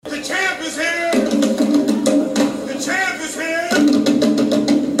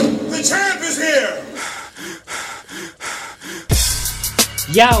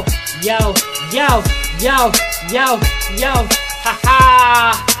Yo, yo, yo, yo, yo, yo, ha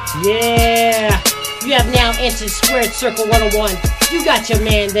ha, yeah. You have now entered Squared Circle 101. You got your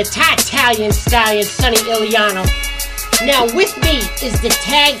man, the Italian stallion, Sonny Iliano. Now with me is the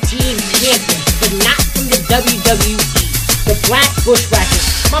tag team champion, but not from the WWE, the Black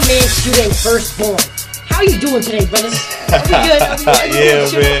Bushwhackers, my man Shooter and Firstborn. How you doing today, brothers? Are we good? Yeah,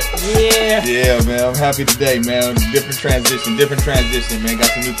 man. Yeah. Yeah, man. I'm happy today, man. Different transition, man. Got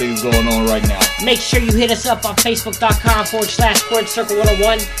some new things going on right now. Make sure you hit us up on Facebook.com/Squared Circle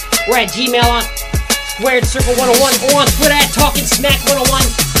 101. We're at Gmail on Squared Circle 101 or on Twitter at Talking Smack 101.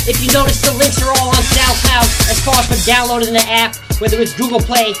 If you notice, the links are all on SoundCloud as far as for downloading the app, whether it's Google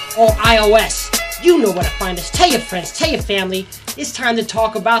Play or iOS. You know where to find us. Tell your friends, tell your family. It's time to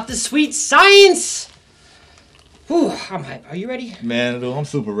talk about the sweet science. Whew, I'm hyped. Are you ready? Man, dude, I'm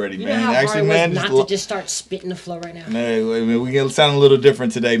super ready, you man. Know how Actually, hard man, it was not to just start spitting the flow right now. Man, we sound a little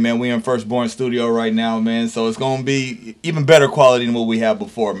different today, man. We in Firstborn Studio right now, man. So it's gonna be even better quality than what we had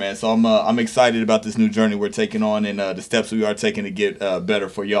before, man. So I'm excited about this new journey we're taking on and the steps we are taking to get better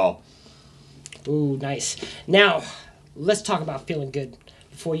for y'all. Ooh, nice. Now, let's talk about feeling good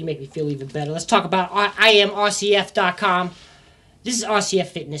before you make me feel even better. Let's talk about IamRCF.com. This is RCF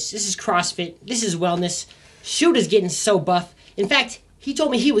Fitness. This is CrossFit. This is wellness. Shooter's getting so buff. In fact, he told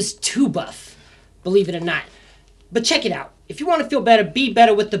me he was too buff, believe it or not. But check it out. If you want to feel better, be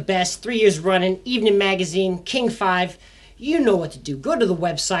better with the best. 3 years running, Evening Magazine, King 5. You know what to do. Go to the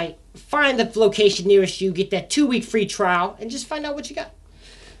website, find the location nearest you, get that 2-week free trial, and just find out what you got.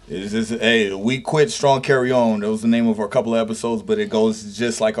 Hey, we quit, strong, carry on. That was the name of our couple of episodes, but it goes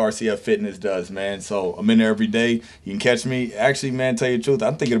just like RCF Fitness does, man. So I'm in there every day. You can catch me. Actually, man, tell you the truth,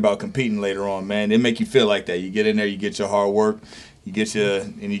 I'm thinking about competing later on, man. It make you feel like that. You get in there, you get your hard work, you get your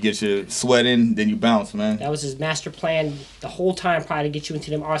sweat in, then you bounce, man. That was his master plan the whole time, probably to get you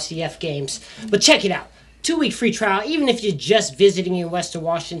into them RCF games. But check it out. 2-week free trial. Even if you're just visiting in Western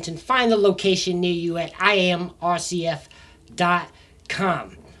Washington, find the location near you at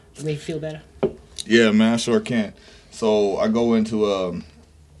IamRCF.com. Does it make you feel better? Yeah, man, I sure can. So I go into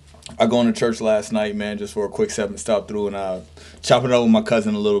church last night, man, just for a quick stop through and chopping it up with my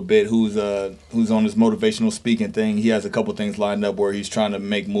cousin a little bit, who's on this motivational speaking thing. He has a couple things lined up where he's trying to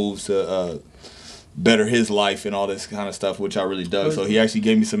make moves to better his life and all this kind of stuff, which I really dug. So he actually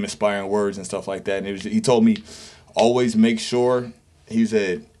gave me some inspiring words and stuff like that. And he told me, always make sure, he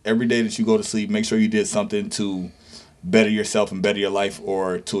said, every day that you go to sleep, make sure you did something to better yourself and better your life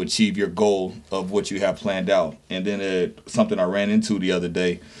or to achieve your goal of what you have planned out. And then something I ran into the other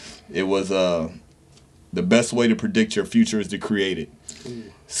day, it was the best way to predict your future is to create it.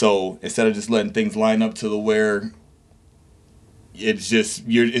 So instead of just letting things line up to the where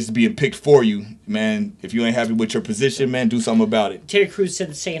it's being picked for you, man, if you ain't happy with your position, man, do something about it. Terry Crews said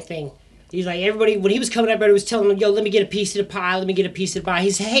the same thing. He's like, everybody, when he was coming up, everybody was telling him, yo, let me get a piece of the pie,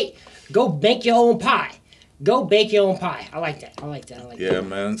 He said, hey, go bake your own pie. Go bake your own pie. I like that. Yeah,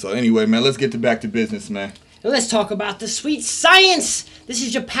 man. So anyway, man, let's get back to business, man. And let's talk about the sweet science. This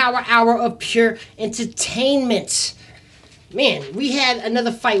is your power hour of pure entertainment. Man, we had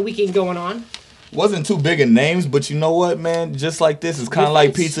another fight weekend going on. Wasn't too big in names, but you know what, man? Just like this, it's kind of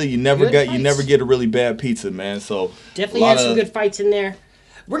like pizza. You never get a really bad pizza, man. So definitely had some good fights in there.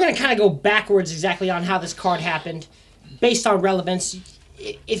 We're gonna kind of go backwards exactly on how this card happened, based on relevance.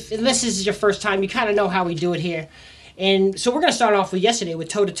 Unless this is your first time, you kind of know how we do it here. And so we're going to start off with yesterday with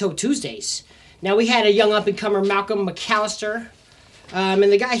Toe to Toe Tuesdays. Now we had a young up-and-comer, Malcolm McAllister. And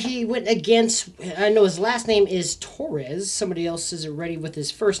the guy he went against, I know his last name is Torres. Somebody else isn't ready with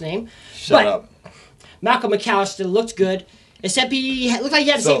his first name. Shut up. Malcolm McAllister looked good, except he looked like he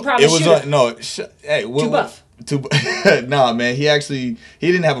had the same problem. Too buff. Nah, man. He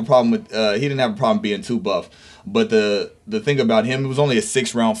didn't have a problem being too buff. But the thing about him, it was only a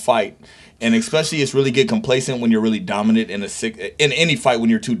 6-round fight, and especially it's really get complacent when you're really dominant in any fight when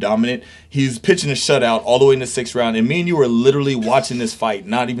you're too dominant. He's pitching a shutout all the way in the 6th round, and me and you were literally watching this fight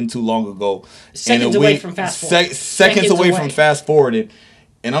not even too long ago. Seconds away from fast forward. Seconds away from fast forwarded.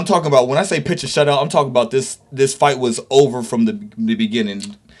 And I'm talking about, when I say pitch a shutout, I'm talking about this fight was over from the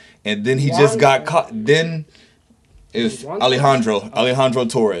beginning, and then he just got caught. Then it's Alejandro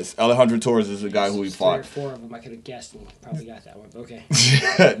Torres. Alejandro Torres is the guy who he fought. 3 or 4 of them I could have guessed and probably got that one. Okay.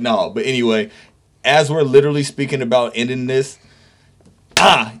 No, but anyway, as we're literally speaking about ending this,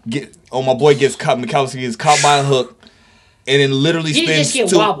 my boy gets caught. McAllister gets caught by a hook, and then literally spends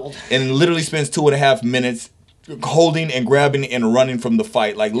 2.5 minutes holding and grabbing and running from the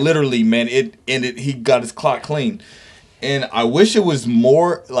fight. Like literally, man, it ended. He got his clock clean. And I wish it was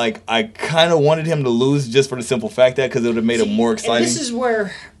more, like, I kind of wanted him to lose just for the simple fact that, because it would have made it more exciting. And this is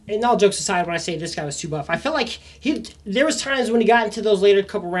where, and all jokes aside, when I say this guy was too buff, I felt like there was times when he got into those later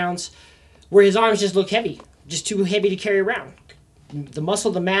couple rounds where his arms just looked heavy, just too heavy to carry around. The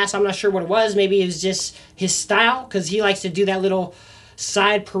muscle, the mass, I'm not sure what it was. Maybe it was just his style, because he likes to do that little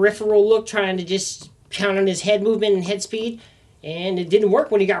side peripheral look, trying to just count on his head movement and head speed, and it didn't work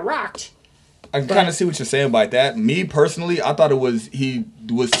when he got rocked. I can kind of see what you're saying by that. Me personally, I thought he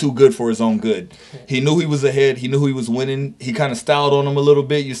was too good for his own good. He knew he was ahead. He knew he was winning. He kind of styled on him a little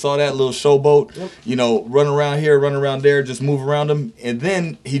bit. You saw that little showboat. Yep. You know, run around here, run around there, just move around him. And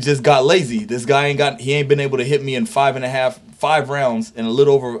then he just got lazy. This guy ain't been able to hit me in 5 rounds, in a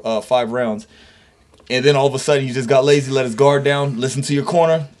little over 5 rounds. And then all of a sudden he just got lazy, let his guard down, listen to your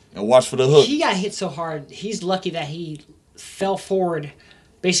corner, and watch for the hook. He got hit so hard. He's lucky that he fell forward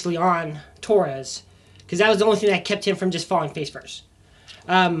basically on Torres, because that was the only thing that kept him from just falling face first.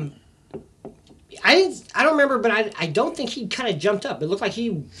 I don't remember, but I don't think he kind of jumped up. It looked like he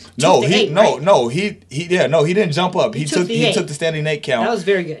didn't jump up. He took the standing 8 count. That was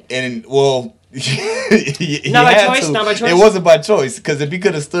very good. And well, not by choice. It wasn't by choice, because if he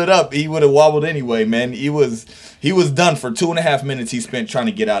could have stood up, he would have wobbled anyway. Man, he was done for 2.5 minutes. He spent trying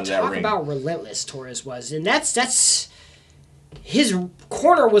to get out of that ring. Talk about relentless Torres was, and that's. His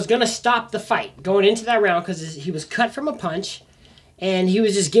corner was going to stop the fight going into that round, because he was cut from a punch, and he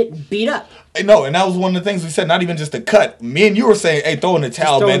was just getting beat up. No, and that was one of the things we said, not even just a cut. Me and you were saying, hey, throw in the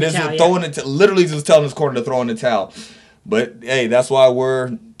towel, man. Literally just telling his corner to throw in the towel. But, hey, that's why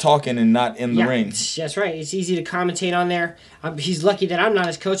we're talking and not in the ring. That's right. It's easy to commentate on there. He's lucky that I'm not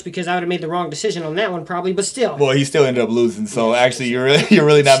his coach, because I would have made the wrong decision on that one probably, but still. Well, he still ended up losing, so actually you're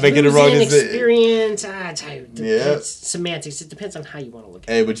really not making the wrong decision. Experience, I tell you, it's semantics. It depends on how you want to look at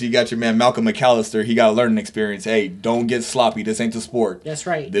it. Hey, but you got your man Malcolm McAllister. He got a learning experience. Hey, don't get sloppy. This ain't the sport. That's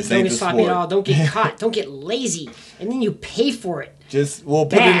right. Don't get sloppy at all. Don't get caught. Don't get lazy. And then you pay for it.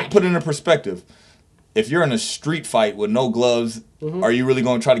 Put it in perspective. If you're in a street fight with no gloves, are you really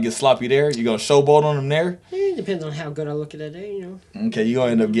going to try to get sloppy there? You going to showboat on them there? It depends on how good I look at that day, you know. Okay, you're going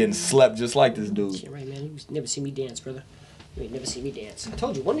to end up getting slept just like this dude. Yeah, right, man. You never see me dance, brother. You ain't never see me dance. I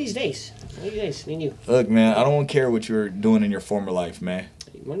told you, one of these days, me and you. Look, man, I don't care what you're doing in your former life, man.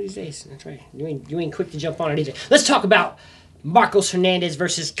 One of these days, that's right. You ain't quick to jump on it either. Let's talk about Marcos Hernandez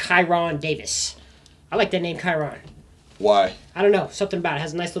versus Kyron Davis. I like that name, Kyron. Why? I don't know. Something about it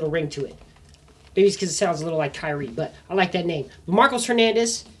has a nice little ring to it. Maybe it's because it sounds a little like Kyrie, but I like that name. But Marcos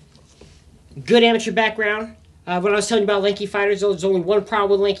Hernandez, good amateur background. When I was telling you about lanky fighters, there's only one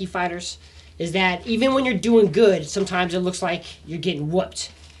problem with lanky fighters, is that even when you're doing good, sometimes it looks like you're getting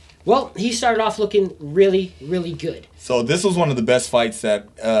whooped. Well, he started off looking really, really good. So this was one of the best fights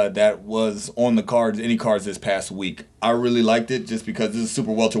that was on the cards, any cards this past week. I really liked it just because this is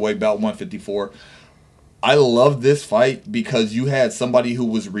super welterweight bout 154. I love this fight because you had somebody who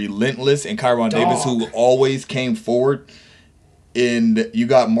was relentless and Kyron Davis, who always came forward. And you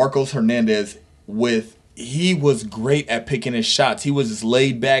got Marcos Hernandez he was great at picking his shots. He was just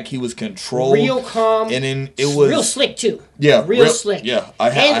laid back. He was controlled. Real calm. And then it was real slick too. Yeah. Real slick. Yeah.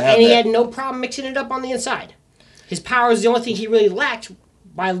 And he had no problem mixing it up on the inside. His power is the only thing he really lacked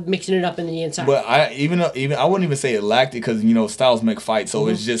by mixing it up in the inside. But I wouldn't even say it lacked it, because styles make fights, so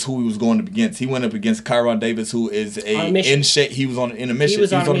it's just who he was going up against. He went up against Kyron Davis, who is in shape. He was on a mission. He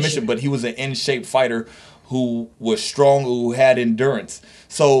was on a mission, but he was an in shape fighter who was strong, who had endurance.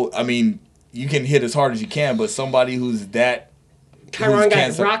 So I mean, you can hit as hard as you can, but somebody who's that. Kyron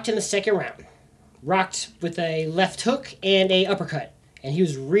got rocked in the second round, rocked with a left hook and a uppercut. And he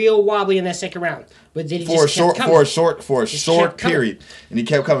was real wobbly in that second round, but then he for a short period, and he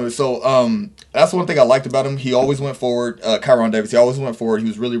kept coming. So that's one thing I liked about him. He always went forward. Kyron Davis, he always went forward. He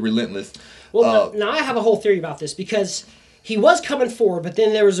was really relentless. Well, now I have a whole theory about this, because he was coming forward, but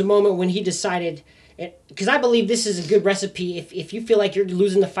then there was a moment when he decided, because I believe this is a good recipe. If you feel like you're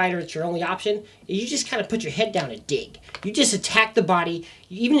losing the fight or it's your only option, you just kind of put your head down and dig. You just attack the body,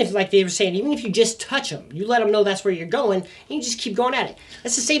 even if, like they were saying, even if you just touch him, you let them know that's where you're going, and you just keep going at it.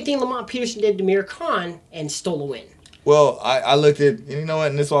 That's the same thing Lamont Peterson did to Amir Khan and stole a win. Well, I looked at, and you know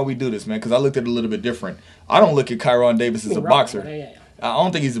what, and that's why we do this, man, because I looked at it a little bit different. I don't look at Kyron Davis as a boxer. Yeah. I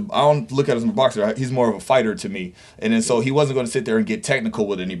don't look at him as a boxer. He's more of a fighter to me. And then so he wasn't going to sit there and get technical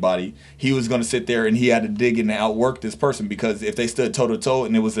with anybody. He was going to sit there and he had to dig and outwork this person, because if they stood toe to toe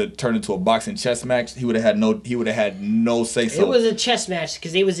and it was turned into a boxing chess match, he would have had no say so. It was a chess match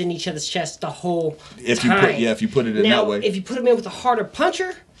because they was in each other's chest the whole time. If you put it in that way. If you put him in with a harder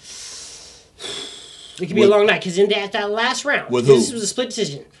puncher, it could be a long night, because in that last round, with who? This was a split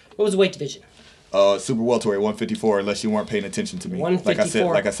decision. What was the weight division? Super welterweight 154. Unless you weren't paying attention to me,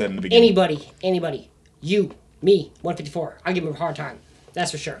 154. like I said in the beginning. Anybody, you, me, 154. I'll give him a hard time.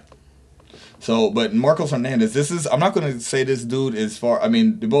 That's for sure. So, but Marcos Hernandez, I'm not going to say this dude is far. I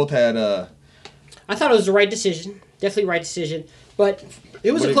mean, they both had. I thought it was the right decision. Definitely right decision. But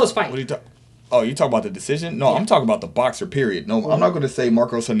it was a close fight. What are you Oh, you talk about the decision? No, yeah. I'm talking about the boxer, period. No, I'm not going to say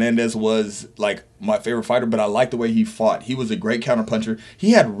Marcos Hernandez was, like, my favorite fighter, but I like the way he fought. He was a great counterpuncher.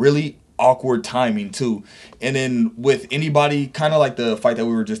 He had really awkward timing, too. And then with anybody, kind of like the fight that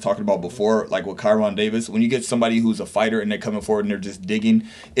we were just talking about before, like with Kyron Davis, when you get somebody who's a fighter and they're coming forward and they're just digging,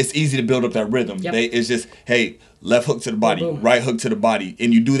 it's easy to build up that rhythm. Yep. It's just, hey, left hook to the body, boom. Right hook to the body.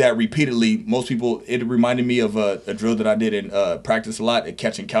 And you do that repeatedly. Most people, it reminded me of a drill that I did in practice a lot, a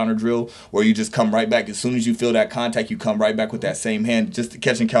catch and counter drill, where you just come right back. As soon as you feel that contact, you come right back with that same hand, just the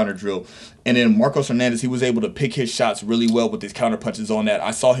catch and counter drill. And then Marcos Hernandez, he was able to pick his shots really well with his counter punches on that.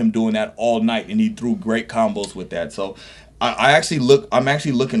 I saw him doing that all night, and he threw great combos with that. So I'm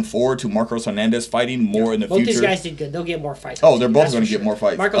actually looking forward to Marcos Hernandez fighting more in the future. Both these guys did good. They'll get more fights. Oh, they're both going to get more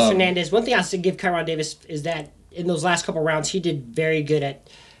fights. Marcos Hernandez, one thing I have to give Kyron Davis is that in those last couple rounds, he did very good at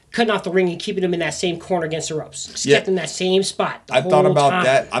cutting off the ring and keeping him in that same corner against the ropes. Just kept him in that same spot the whole thought about time.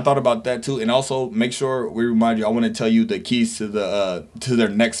 that. I thought about that too. And also make sure we remind you, I want to tell you the keys to to their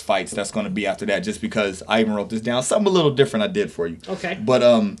next fights that's going to be after that, just because I even wrote this down. Something a little different I did for you. Okay. But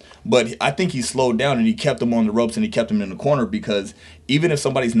I think he slowed down and he kept them on the ropes and he kept them in the corner, because even if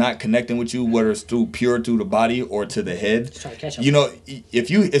somebody's not connecting with you, whether it's through the body or to the head, you know,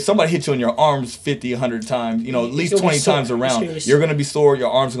 if somebody hits you on your arms 50, 100 times, you know, at least 20 times around, you're going to be sore.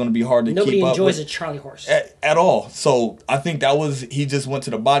 Your arms are going to be hard to keep up with. Nobody enjoys a Charlie horse. At all. So I think he just went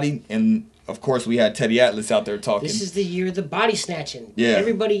to the body, and of course we had Teddy Atlas out there talking. This is the year of the body snatching. Yeah.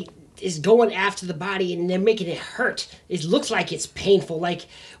 Everybody is going after the body and they're making it hurt. It looks like it's painful. Like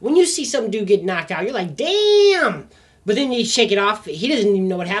when you see some dude get knocked out, you're like, damn. But then you shake it off. He doesn't even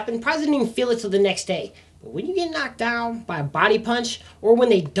know what happened. Probably doesn't even feel it till the next day. But when you get knocked down by a body punch, or when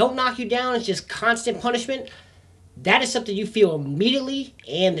they don't knock you down, it's just constant punishment, that is something you feel immediately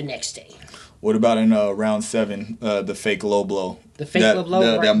and the next day. What about in round 7, the fake low blow? The fake low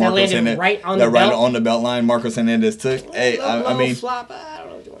blow that landed right on the belt? Right on the belt line, Marcos Hernandez took. Hey, I mean, flop, I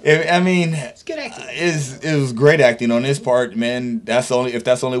don't know. It's good acting. It was great acting on this part, man. If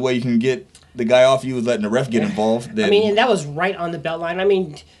that's the only way you can get the guy off you, is letting the ref get involved. Then, I mean, and that was right on the belt line. I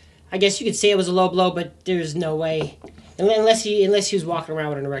mean, I guess you could say it was a low blow, but there's no way, unless he was walking around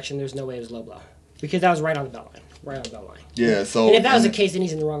with an erection, there's no way it was a low blow, because that was right on the belt line. Right on the belt line. Yeah, so... And if that was the case, then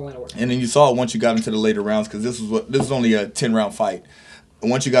he's in the wrong line of work. And then you saw it once you got into the later rounds, because this was only a 10-round fight.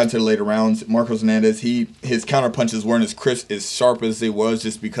 And once you got into the later rounds, Marcos Hernandez, his counter punches weren't as crisp, as sharp as they was,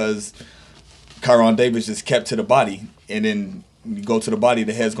 just because Kyron Davis just kept to the body. And then you go to the body,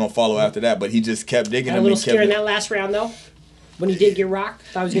 the head's going to follow after that. But he just kept digging him. A little scare in that last round, though. When he did get rocked,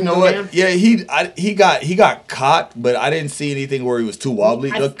 thought he was going to go down. Yeah, he got caught, but I didn't see anything where he was too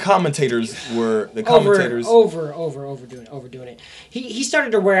wobbly. The commentators overdoing it. He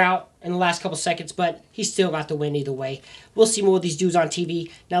started to wear out in the last couple seconds, but he still got the win either way. We'll see more of these dudes on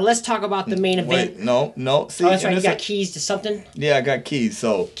TV. Now let's talk about the main event. Wait, no. See, that's right. You got keys to something. Yeah, I got keys.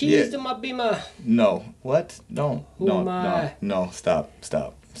 So keys to my Beamer. No, what? No. Stop.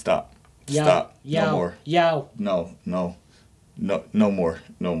 Yo, no more. Yo.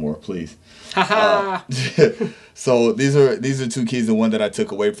 No more, please. Haha. So these are 2 keys and one that I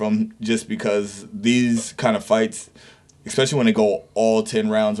took away from, just because these kind of fights, especially when they go all 10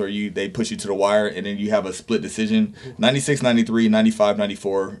 rounds or they push you to the wire and then you have a split decision, 96-93,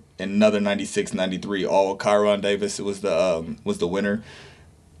 95-94, and another 96-93, all Kyron Davis was the winner.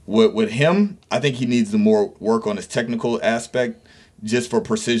 With him, I think he needs to more work on his technical aspect, just for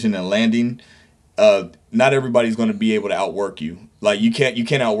precision and landing. Not everybody's going to be able to outwork you. Like you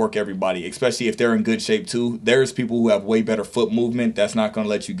can't outwork everybody, especially if they're in good shape too. There's people who have way better foot movement that's not going to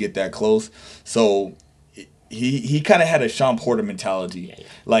let you get that close. So he kind of had a Sean Porter mentality. Yeah.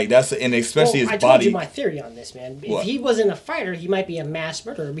 Like that's, and especially his body. I told you my theory on this, man. If he wasn't a fighter, he might be a mass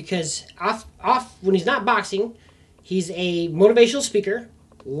murderer, because off when he's not boxing, he's a motivational speaker,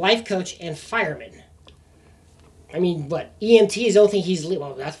 life coach, and fireman. I mean, what? EMT is the only thing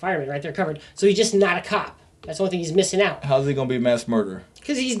well, that's fireman right there covered. So he's just not a cop. That's the only thing he's missing out. How's he going to be a mass murderer?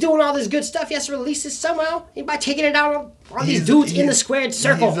 Because he's doing all this good stuff. He has to release it somehow. By taking it out on these dudes in the squared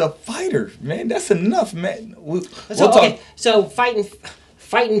circle. He's a fighter, man. That's enough, man. So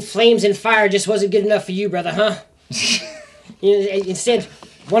fighting flames and fire just wasn't good enough for you, brother, huh? Instead,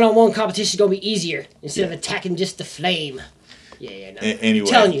 one-on-one competition is going to be easier instead of attacking just the flame. Yeah, no. Anyway.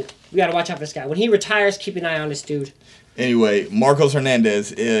 I'm telling you, we got to watch out for this guy. When he retires, keep an eye on this dude. Anyway, Marcos Hernandez,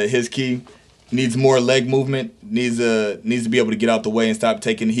 his key, needs more leg movement. Needs to be able to get out the way and stop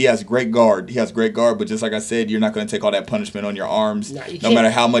taking. He has great guard. But just like I said, you're not going to take all that punishment on your arms, no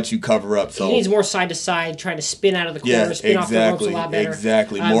matter how much you cover up. So he needs more side to side, trying to spin out of the corner, spin off the ropes a lot better.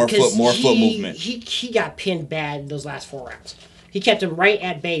 Exactly, more foot movement. He got pinned bad those last 4 rounds. He kept him right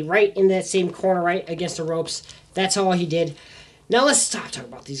at bay, right in that same corner, right against the ropes. That's all he did. Now let's stop talking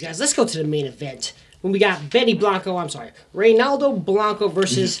about these guys. Let's go to the main event. When we got Reynaldo Blanco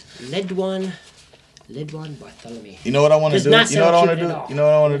versus Ledwan Barthelemy. You know what I want to do? You know what I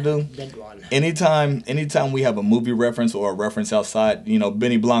want to do? Ledwan. Anytime we have a movie reference or a reference outside,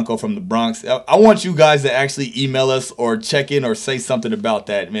 Benny Blanco from the Bronx, I want you guys to actually email us or check in or say something about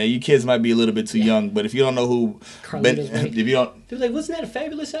that, man. You kids might be a little bit too young, but if you don't know who, if you don't, they were like, wasn't that a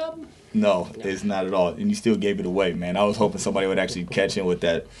fabulous album? No, it's not at all. And you still gave it away, man. I was hoping somebody would actually catch in with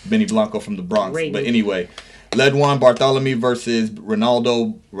that. Benny Blanco from the Bronx. But anyway, Ledwan Barthelemy versus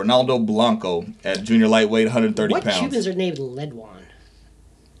Ronaldo Blanco at junior lightweight, 130 pounds. What Cubans are named Ledwan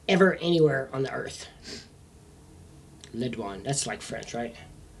ever anywhere on the earth? Ledwan. That's like French, right?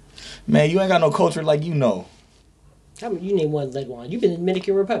 Man, you ain't got no culture like you know. You name one Ledwan. You've been in the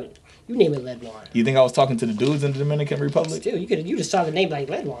Dominican Republic. You name it Ledwan. You think I was talking to the dudes in the Dominican Republic? Still, you just saw the name like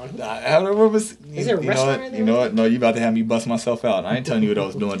Ledwan. Is there a restaurant in there? You know what? No, you about to have me bust myself out. I ain't telling you what I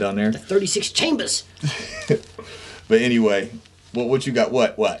was doing down there. The 36 Chambers. But anyway, what you got?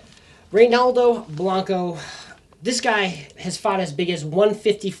 What? Reynaldo Blanco. This guy has fought as big as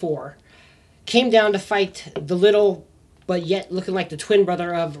 154. Came down to fight the little, but yet looking like the twin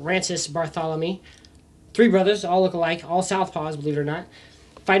brother of Rancis Barthelemy. 3 brothers, all look alike, all southpaws, believe it or not.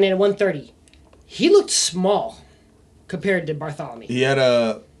 Fighting at 130. He looked small compared to Barthelemy.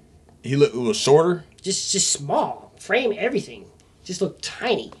 He was shorter? Just small. Frame, everything. Just looked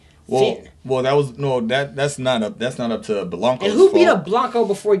tiny. Thin. Well, that's not up to Blanco. And who beat up Blanco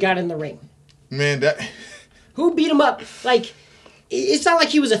before he got in the ring? Man, who beat him up? Like, it's not like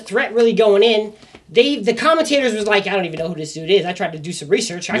he was a threat really going in. The commentators was like, I don't even know who this dude is. I tried to do some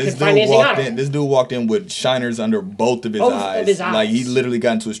research. I couldn't find anything on him. This dude walked in with shiners under both of his eyes. Like, he literally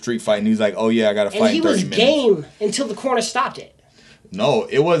got into a street fight, and he's like, oh, yeah, I got to fight in 30 minutes. And he was game until the corner stopped it.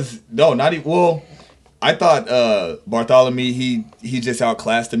 Not even, well, I thought Barthelemy, he just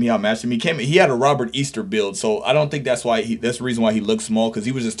outclassed him. He outmatched him. He had a Robert Easter build, so I don't think that's the reason why he looked small, because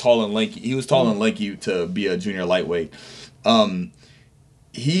he was just tall and lanky. He was tall and lanky to be a junior lightweight.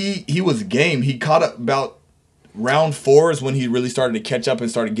 He was game. He caught up about round 4 is when he really started to catch up and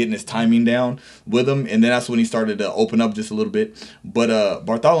started getting his timing down with him, and then that's when he started to open up just a little bit. But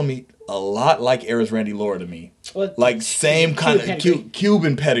Barthelemy, a lot like Aris Randy Lara to me. Like same kind of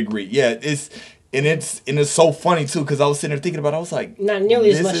Cuban pedigree. Yeah, it's so funny too, because I was sitting there thinking about it. I was like, not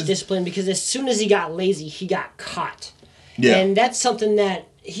nearly as much discipline, because as soon as he got lazy, he got caught. Yeah, and that's something that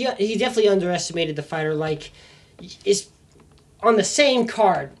he definitely underestimated the fighter. Like, is on the same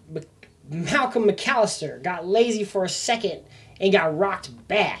card, Malcolm McAllister got lazy for a second and got rocked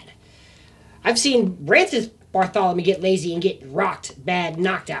bad. I've seen Rancis Barthelemy get lazy and get rocked bad,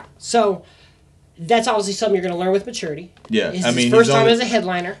 knocked out. So that's obviously something you're going to learn with maturity. Yeah, it's his first time as a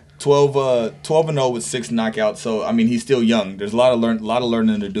headliner. 12-0 with 6 knockouts. So I mean, he's still young. There's a lot of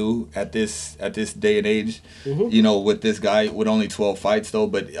learning to do at this day and age. Mm-hmm. With this guy with only 12 fights though.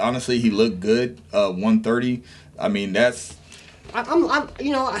 But honestly, he looked good. 130. I mean, that's. I'm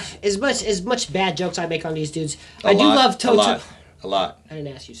as much bad jokes I make on these dudes. I do love Toto. A lot. I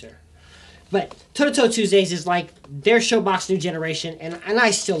didn't ask you, sir. But Toto Tuesdays is like their ShoBox New Generation, and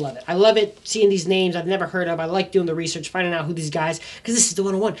I still love it. I love it, seeing these names I've never heard of. I like doing the research, finding out who these guys, because this is the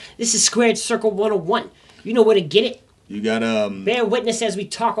 101. This is Squared Circle 101. You know where to get it. You got bear witness as we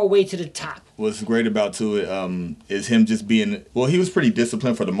talk our way to the top. What's great about too is him just being, well, he was pretty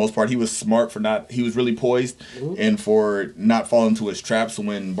disciplined for the most part. He was smart he was really poised, and for not falling into his traps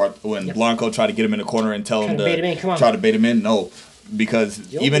when Blanco tried to get him in the corner and tell him to try to bait him in. No,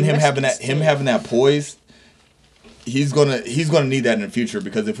 because even him having that poise, he's gonna need that in the future,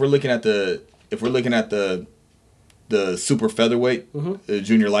 because if we're looking at the super featherweight, the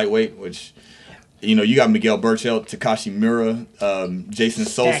junior lightweight, which. You got Miguel Burchell, Takashi Miura, Jason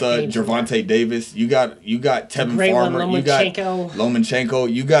Sosa, Gervonta Davis. You got Tevin Farmer. You got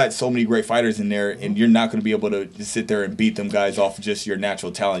Lomachenko. You got so many great fighters in there, and you're not going to be able to just sit there and beat them guys off of just your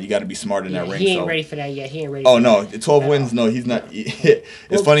natural talent. You got to be smart in that ring. He ain't ready for that yet. He ain't ready. Oh no, 12 wins. No, he's not.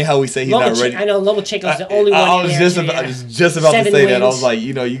 It's funny how we say he's not ready. I know Lomachenko's the only one. I was just about to say that. I was like,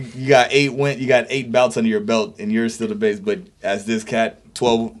 you got 8 bouts under your belt, and you're still the base. But as this cat,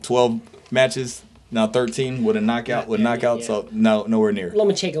 12 matches. Now 13 with a knockout, so nowhere near.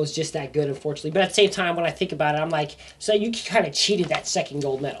 Lomachenko is just that good, unfortunately. But at the same time, when I think about it, I'm like, so you kind of cheated that second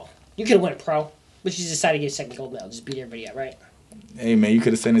gold medal. You could have won a pro, but you decided to get a second gold medal. Just beat everybody up, right? Hey, man, you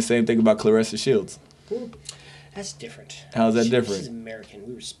could have said the same thing about Clarissa Shields. Ooh, that's different. How's that different? She's American.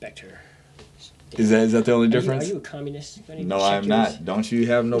 We respect her. Is that the only difference? Are you a communist? No, I'm not. Don't you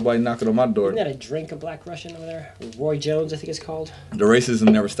have nobody knocking on my door? Isn't that a drink of Black Russian over there? Roy Jones, I think it's called. The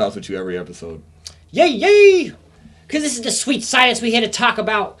racism never stops with you every episode. Yay, yay! Because this is the sweet science we're here to talk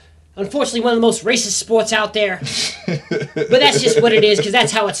about. Unfortunately, one of the most racist sports out there. But that's just what it is, because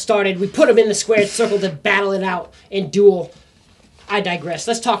that's how it started. We put them in the squared circle to battle it out and duel. I digress.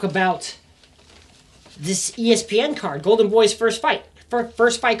 Let's talk about this ESPN card. Golden Boy's first fight.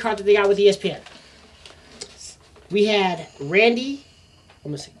 First fight card that they got with ESPN. We had Randy,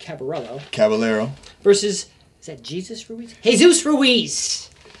 almost Caballero. Versus, is that Jesus Ruiz? Jesus Ruiz.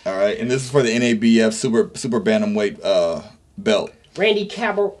 All right, and this is for the NABF super bantamweight belt. Randy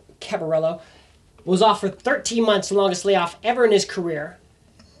Caballero was off for 13 months, the longest layoff ever in his career.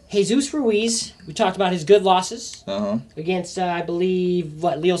 Jesus Ruiz, we talked about his good losses against, I believe,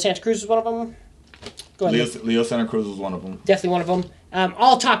 Leo Santa Cruz was one of them? Go ahead. Leo Santa Cruz was one of them. Definitely one of them.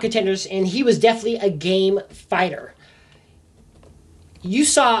 All top contenders, and he was definitely a game fighter. You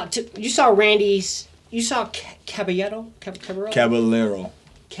saw Randy's. You saw Caballero.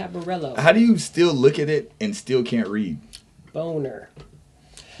 How do you still look at it and still can't read? Boner.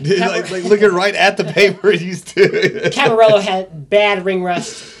 like looking right at the paper, you still. Caballero had bad ring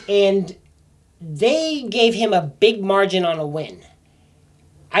rust, and they gave him a big margin on a win.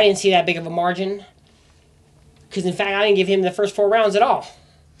 I didn't see that big of a margin. Because, in fact, I didn't give him the first 4 rounds at all.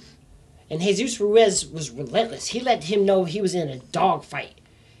 And Jesus Ruiz was relentless. He let him know he was in a dogfight.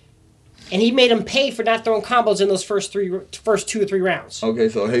 And he made him pay for not throwing combos in those first 2 or 3 rounds. Okay,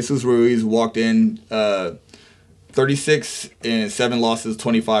 so Jesus Ruiz walked in 36 and 7 losses,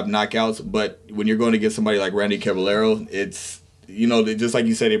 25 knockouts. But when you're going to get somebody like Randy Caballero, it's, just like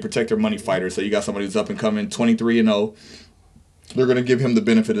you said, they protect their money fighters. So you got somebody who's up and coming, 23-0. They're going to give him the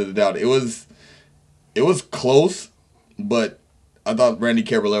benefit of the doubt. It was close, but I thought Randy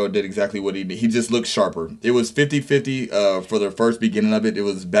Caballero did exactly what he did. He just looked sharper. It was 50-50 for the first beginning of it. It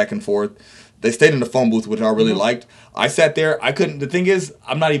was back and forth. They stayed in the phone booth, which I really liked. I sat there. I couldn't. The thing is,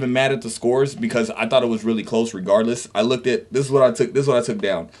 I'm not even mad at the scores because I thought it was really close regardless. I looked at, this is what I took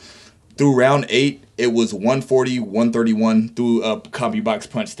down. Through round 8, it was 140, 131 through CompuBox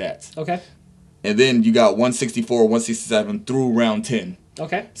punch stats. Okay. And then you got 164, 167 through round 10.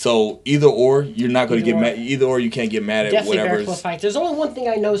 Okay. So either or, you're not going to get mad. Either or, you can't get mad at whatever. Very close fight. There's only one thing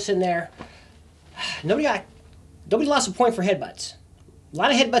I noticed in there. Nobody lost a point for headbutts. A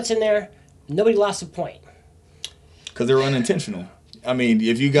lot of headbutts in there. Nobody lost a point. Because they were unintentional. I mean,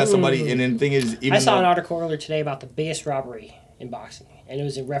 if you got somebody, and then the thing is, I saw an article earlier today about the biggest robbery in boxing, and it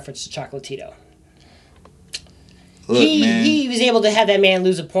was in reference to Chocolatito. Look, man. He was able to have that man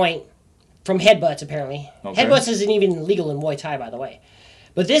lose a point from headbutts, apparently. Okay. Headbutts isn't even legal in Muay Thai, by the way.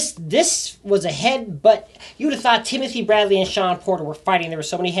 But this was a headbutt. You would have thought Timothy Bradley and Sean Porter were fighting. There were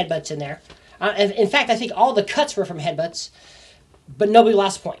so many headbutts in there. In fact, I think all the cuts were from headbutts, but nobody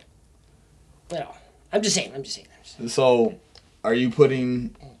lost a point. I'm just saying. So, are you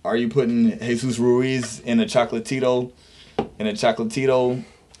putting Jesus Ruiz in a Chocolatito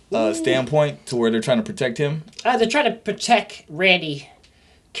standpoint to where they're trying to protect him? They're trying to protect Randy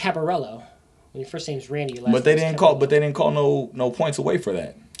Caballero. Your first name's Randy. Your last but they didn't call no points away for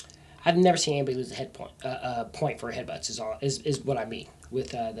that. I've never seen anybody lose a point for headbutts. Is what I mean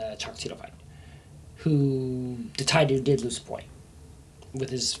with the Chocolatito fight. Who the Thai dude did lose a point with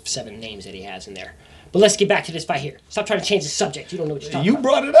his 7 names that he has in there. But let's get back to this fight here. Stop trying to change the subject. You don't know what you're talking about. You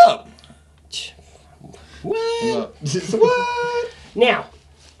brought it up. What? What? Now,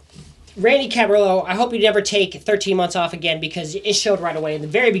 Randy Caballero, I hope you never take 13 months off again because it showed right away. In the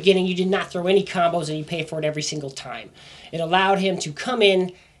very beginning, you did not throw any combos and you paid for it every single time. It allowed him to come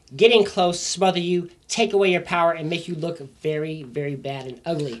in, get in close, smother you, take away your power, and make you look very, very bad and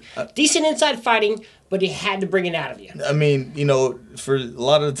ugly. Decent inside fighting, but he had to bring it out of you. I mean, for a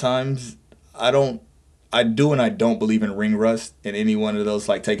lot of the times, I do and I don't believe in ring rust in any one of those,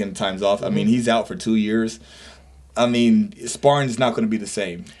 like taking times off. I mean, he's out for 2 years. I mean, sparring is not going to be the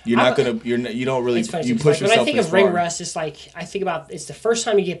same. You don't really, you push yourself. When I think of ring rust, it's it's the first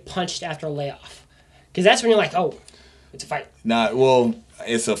time you get punched after a layoff. Because that's when you're like, oh, it's a fight. Well,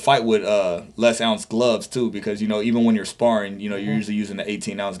 it's a fight with less ounce gloves too, because even when you're sparring, you're usually using the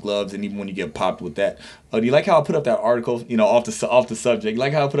 18-ounce gloves, and even when you get popped with that. Do you like how I put up that article? Off the subject. You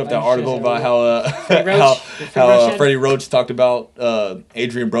like how I put up that article about how Freddie Roach talked about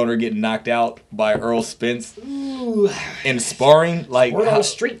Adrian Broner getting knocked out by Earl Spence in sparring? Like, word on the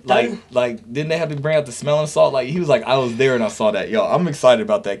street, like didn't they have to bring out the smelling salt? Like, he was like, I was there and I saw that. Yo, I'm excited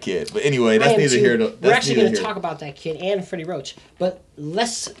about that kid. But anyway, that's neither here nor we're actually going to talk about that kid and Freddie Roach. But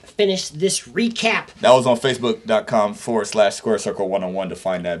let's finish this recap. That was on Facebook.com/Square Circle 101 to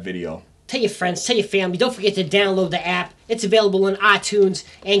find that video. Tell your friends, tell your family. Don't forget to download the app. It's available on iTunes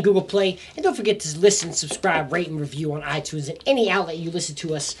and Google Play. And don't forget to listen, subscribe, rate, and review on iTunes and any outlet you listen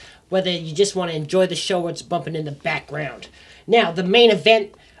to us, whether you just want to enjoy the show or it's bumping in the background. Now, the main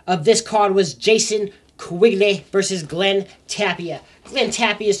event of this card was Jason Quigley versus Glenn Tapia. Glenn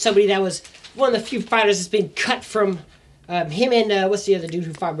Tapia is somebody that was one of the few fighters that's been cut from him and what's the other dude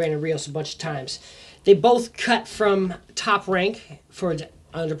who fought Brandon Rios a bunch of times. They both cut from Top Rank for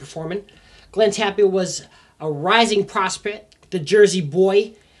underperforming. Glenn Tapia was a rising prospect, the Jersey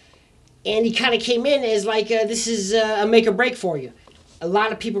boy, and he kind of came in as like, this is a make or break for you. A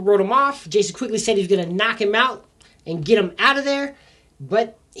lot of people wrote him off. Jason Quigley said he was going to knock him out and get him out of there,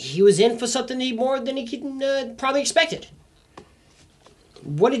 but he was in for something more than he could probably expected.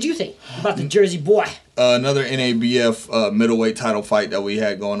 What did you think about the Jersey boy? Another NABF middleweight title fight that we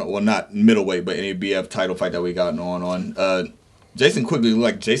had going on. Well, not middleweight, but NABF title fight that we got going on. Jason Quigley looked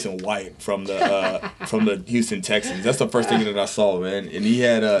like Jason White from the Houston Texans. That's the first thing that I saw, man. And he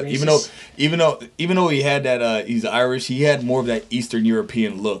had even though he had that he's Irish, he had more of that Eastern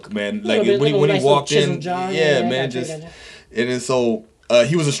European look, man. Like when he walked in, man, just it is so.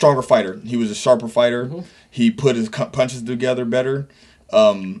 He was a stronger fighter. He was a sharper fighter. Mm-hmm. He put his punches together better.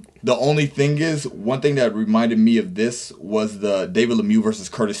 The only thing is, one thing that reminded me of this was the David Lemieux versus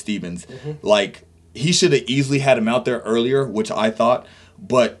Curtis Stevens. Mm-hmm. Like, he should have easily had him out there earlier, which I thought,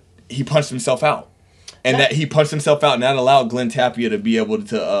 but he punched himself out. And that allowed Glenn Tapia to be able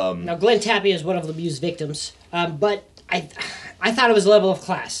to... Now, Glenn Tapia is one of Lemieux's victims, but I thought it was a level of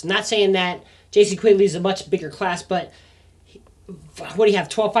class. Not saying that Jason Quigley is a much bigger class, but what do you have,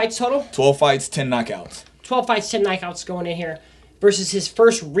 12 fights total? 12 fights, 10 knockouts. 12 fights, 10 knockouts going in here versus his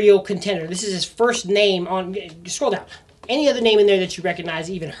first real contender. This is his first name on... Scroll down. Any other name in there that you recognize,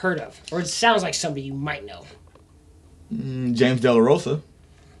 even heard of? Or it sounds like somebody you might know. James De La Rosa.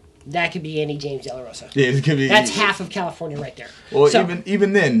 That could be any James De La Rosa. Yeah, it could be. That's half of California right there. Well, so,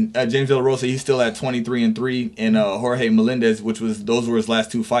 even then, James De La Rosa, he's still at 23-3, and Jorge Melendez, those were his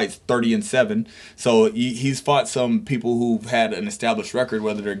last two fights, 30-7. So he's fought some people who've had an established record,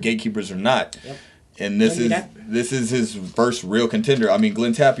 whether they're gatekeepers or not. Yep. And this is his first real contender. I mean,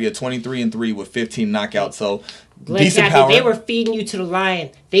 Glenn Tapia, 23-3 with 15 knockouts. So Glenn decent Tapia, power. They were feeding you to the lion.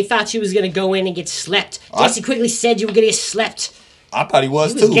 They thought you was going to go in and get slept. Jason Quigley said you were going to get slept. I thought he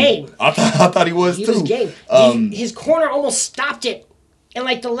was too. Game. I thought he was too. He was game. His corner almost stopped it in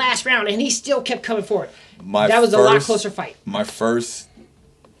like the last round, and he still kept coming forward. That was a lot closer fight. My first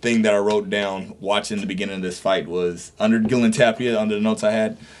thing that I wrote down watching the beginning of this fight was under Glenn Tapia, under the notes I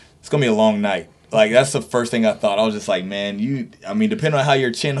had, it's going to be a long night. Like, that's the first thing I thought. I was just like, man, depending on how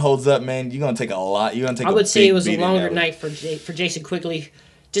your chin holds up, man, you're going to take a lot. You're going to take I would say it was a longer night for Jason Quigley,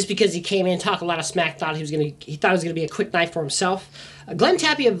 just because he came in, talked a lot of smack, thought it was going to be a quick night for himself. Glenn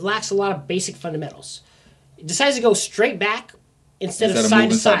Tapia lacks a lot of basic fundamentals. He decides to go straight back instead of side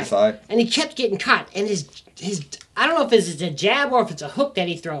to side. And he kept getting caught. And his I don't know if it's a jab or if it's a hook that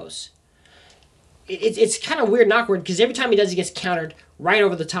he throws. It's kind of weird and awkward because every time he does, he gets countered right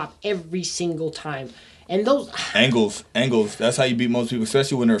over the top every single time. And those angles, that's how you beat most people,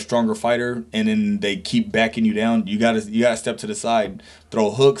 especially when they're a stronger fighter and then they keep backing you down. You gotta step to the side,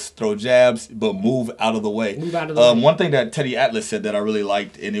 throw hooks, throw jabs, but move out of the way. One thing that Teddy Atlas said that I really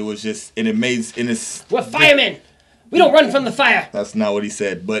liked, and it was just, and it made, and it's... We're firemen! We don't run from the fire. That's not what he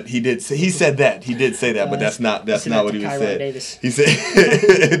said, but he did said that. He did say that, but that's not what he said. Davis. He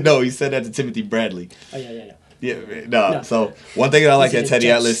said no, he said that to Timothy Bradley. Oh yeah. Yeah, no. So one thing that I like that Teddy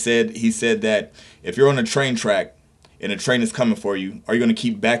Atlas said, he said that if you're on a train track and a train is coming for you, are you going to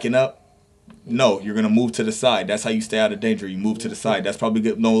keep backing up? No, you're going to move to the side. That's how you stay out of danger. You move to the side. That's probably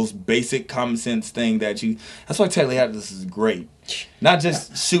the most basic common sense thing that you... That's why Teddy Atlas is great. Not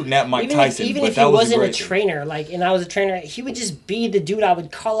just shooting at Mike Tyson, even but if that he was wasn't a a trainer, and I was a trainer, he would just be the dude I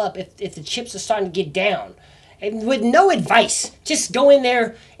would call up if the chips are starting to get down. And with no advice. Just go in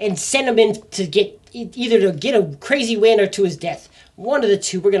there and send him in to get... Either to get a crazy win or to his death. One of the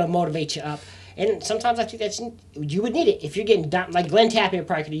two, we're going to motivate you up. And sometimes I think you would need it. If you're getting down, like Glenn Tapia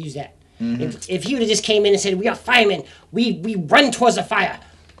probably could have used that. If he would have just came in and said, "We are firemen. We run towards the fire."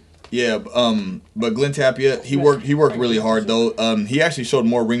 Yeah, but Glenn Tapia, he worked really hard though. He actually showed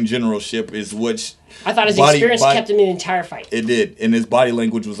more ring generalship, is which I thought his experience kept him in the entire fight. It did, and his body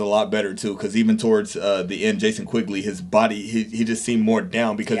language was a lot better too. Because even towards the end, Jason Quigley, his body, he just seemed more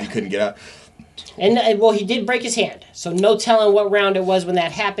down because he couldn't get out. And well, he did break his hand, so no telling what round it was when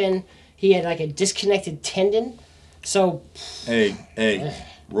that happened. He had like a disconnected tendon, so. Hey.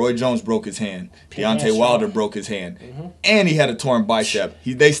 Roy Jones broke his hand. Deontay Wilder broke his hand. And he had a torn bicep.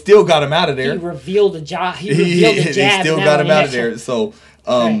 They still got him out of there. He revealed the jab. They still got him out of there. So,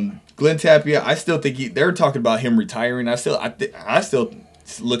 Glenn Tapia, I still think they're talking about him retiring. I still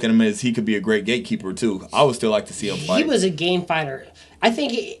look at him as he could be a great gatekeeper, too. I would still like to see him fight. He was a game fighter. I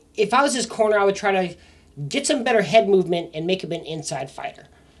think if I was his corner, I would try to get some better head movement and make him an inside fighter.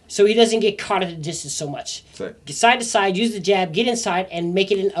 So he doesn't get caught at a distance so much. Get side to side, use the jab, get inside, and make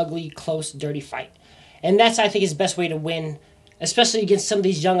it an ugly, close, dirty fight. And that's, I think, his best way to win, especially against some of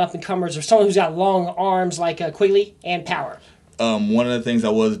these young up-and-comers or someone who's got long arms like Quigley and power. One of the things I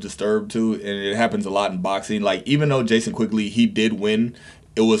was disturbed to, and it happens a lot in boxing, like even though Jason Quigley, he did win,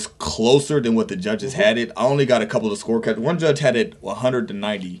 it was closer than what the judges had it. I only got a couple of scorecards. One judge had it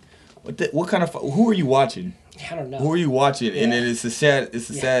 100-90. What kind of who are you watching? I don't know. Who are you watching? Yeah. And it's a sad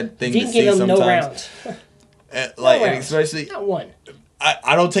thing Didn't to see give him sometimes. No rounds. And rounds. especially not one.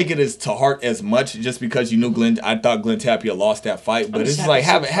 I don't take it as to heart as much just because you knew I thought Glenn Tapia lost that fight, but it's just like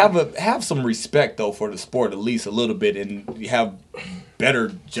have some respect though for the sport at least a little bit, and you have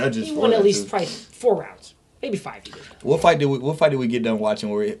better judges. He won at least 4 rounds, maybe 5. What fight did we get done watching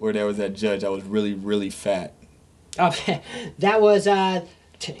where there was that judge that was really really fat? That was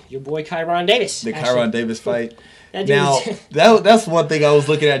your boy Kyron Davis. The Kyron Davis fight. That that's one thing I was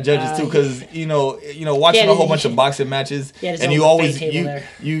looking at judges too, because watching a whole bunch of boxing matches, and you always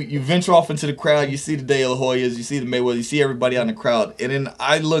you venture off into the crowd, you see the De La Hoyas, you see the Mayweather, you see everybody out in the crowd, and then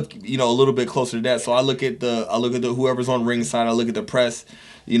I look a little bit closer to that, so I look at the whoever's on ringside, I look at the press.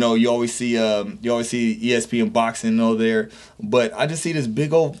 You always see ESPN boxing over there, but I just see this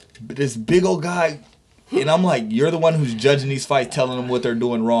big old guy. And I'm like, you're the one who's judging these fights, telling them what they're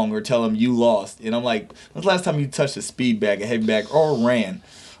doing wrong or telling them you lost. And I'm like, when's the last time you touched a speed bag, a heavy bag, or ran,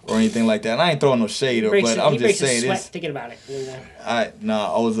 or anything like that? And I ain't throwing no shade, but I'm just saying this. Thinking about it. I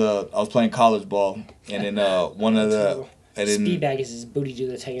was playing college ball, and then one of the speed bag is his booty do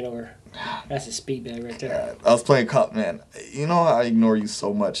that's hanging over. That's a speed bag right there. I was playing man. You know how I ignore you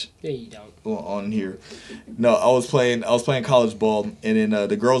so much. Yeah, you don't. On here. No, I was playing college ball, and then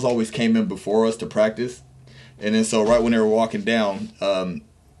the girls always came in before us to practice. And then so right when they were walking down,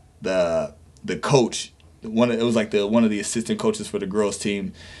 the coach, one of the assistant coaches for the girls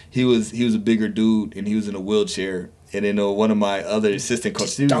team, he was a bigger dude and he was in a wheelchair. And then one of my other assistant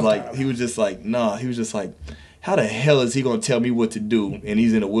coaches, he was just like, how the hell is he gonna tell me what to do? And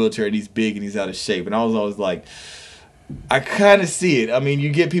he's in a wheelchair and he's big and he's out of shape. And I was always like, I kind of see it. I mean, you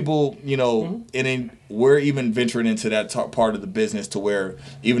get people, and then we're even venturing into that part of the business to where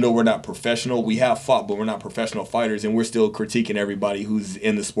even though we're not professional, we have fought, but we're not professional fighters, and we're still critiquing everybody who's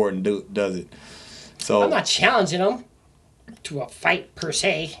in the sport and does it. So I'm not challenging them to a fight per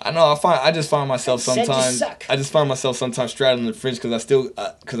se. I know. I just find myself sometimes. I just find myself sometimes straddling the fence because I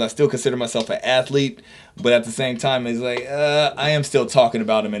still consider myself an athlete, but at the same time, it's like I am still talking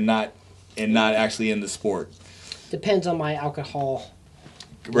about him and not actually in the sport. Depends on my alcohol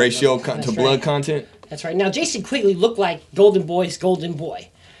ratio to blood content. That's right. Now, Jason Quigley looked like Golden Boy's Golden Boy,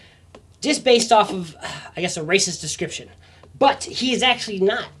 just based off of, I guess, a racist description. But he is actually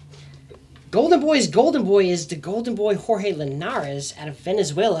not. Golden Boy's Golden Boy is the Golden Boy Jorge Linares out of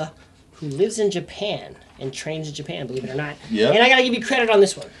Venezuela, who lives in Japan and trains in Japan, believe it or not. Yeah. And I gotta give you credit on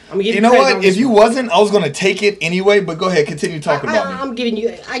this one. I'm gonna give you know credit what? If you wasn't, I was gonna take it anyway. But go ahead, continue talking about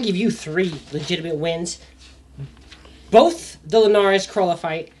me. I give you 3 legitimate wins. Both the Linares-Crolla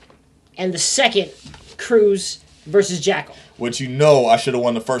fight and the second Cruz versus Jackal. Which I should have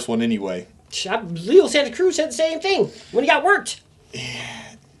won the first one anyway. Leo Santa Cruz said the same thing when he got worked.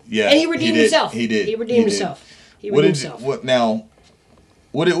 Yeah, and he redeemed himself. He did. He redeemed himself. What did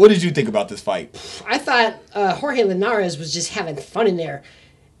you think about this fight? I thought Jorge Linares was just having fun in there.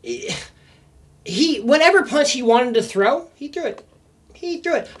 Whatever punch he wanted to throw, he threw it.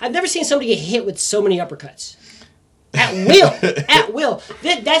 I've never seen somebody get hit with so many uppercuts. At will. At will.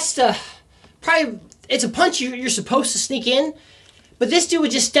 That's it's a punch you're supposed to sneak in, but this dude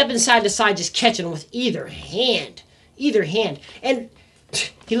would just step inside to side, just catching with either hand. And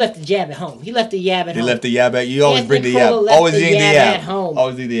he left the jab at home. He left the yab at home. You always bring the yab. Always need the yab at home.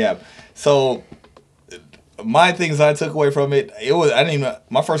 Always need the yab. So, my things I took away from it, I didn't even,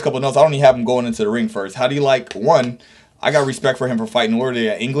 my first couple of notes, I don't even have him going into the ring first. How do you like, one, I got respect for him for fighting, where are they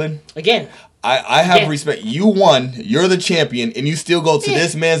at, England? Again. I have respect. You won, you're the champion, and you still go to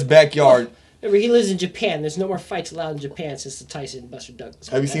this man's backyard. Remember, he lives in Japan. There's no more fights allowed in Japan since the Tyson Buster Douglas.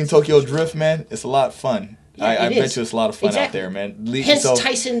 Have you seen Tokyo Drift, man? It's a lot of fun. Yeah, I bet you it's a lot of fun out there, man. Hence,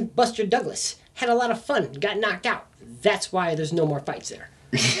 Tyson Buster Douglas had a lot of fun, got knocked out. That's why there's no more fights there.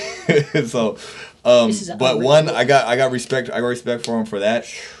 So, but one, I got respect. I got respect for him for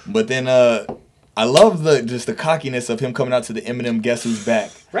that. But then, I love the cockiness of him coming out to the Eminem Guess Who's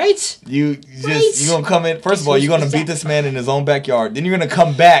Back. Right? You gonna come in. First of all, you're gonna beat this man in his own backyard. Then you're gonna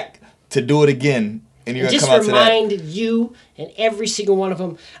come back to do it again, and you're gonna come out to that. Just remind you and every single one of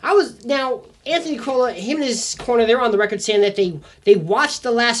them. Anthony Crolla, him and his corner, they're on the record saying that they watched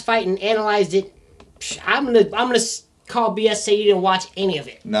the last fight and analyzed it. I'm gonna call BS, say you didn't watch any of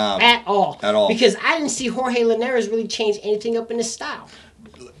it. Nah. At all. At all. Because I didn't see Jorge Linares really change anything up in his style.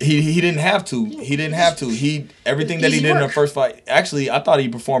 He didn't have to. He didn't have to. Everything that he did in the first fight. Actually, I thought he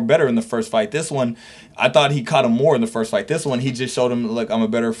performed better in the first fight. This one, I thought he caught him more in the first fight. This one, he just showed him, look, I'm a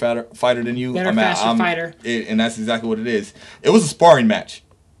better fighter than you. Faster fighter. And that's exactly what it is. It was a sparring match.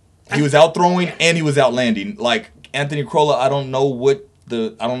 He was out throwing and he was out landing. Like Anthony Crolla, I don't know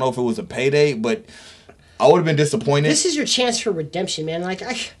if it was a payday, but I would have been disappointed. This is your chance for redemption, man. Like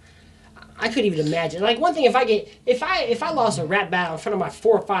I couldn't even imagine. Like, one thing, if I lost a rap battle in front of my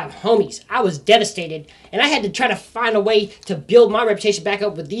 4 or 5 homies, I was devastated, and I had to try to find a way to build my reputation back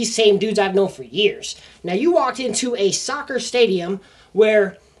up with these same dudes I've known for years. Now, you walked into a soccer stadium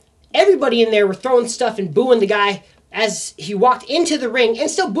where everybody in there were throwing stuff and booing the guy as he walked into the ring, and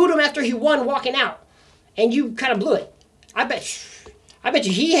still booed him after he won walking out, and you kind of blew it. I bet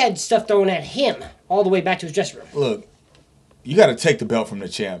you he had stuff thrown at him all the way back to his dressing room. Look. You got to take the belt from the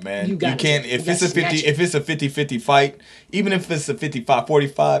champ, man. You can't. If it's a 50-50 fight, even if it's a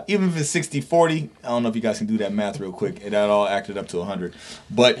 55-45, even if it's 60-40, I don't know if you guys can do that math real quick. That all acted up to 100.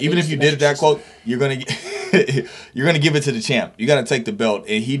 But even if you did that quote, you're gonna give it to the champ. You got to take the belt,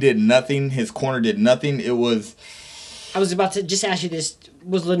 and he did nothing. His corner did nothing. It was. I was about to just ask you this: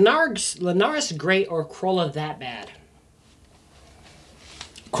 was Linares great or Crolla that bad?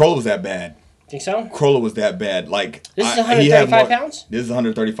 Crolla was that bad. Think so? Crolla was that bad. Like, this is 135 pounds? This is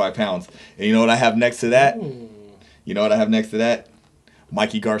 135 pounds. And you know what I have next to that? You know what I have next to that?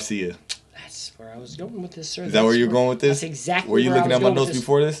 Mikey Garcia. That's where I was going with this, sir. Is that where you're going with this? That's exactly where you looking at my notes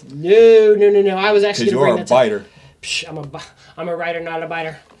before this? No. I was actually going to bring that. Because you're a biter. I'm a writer, not a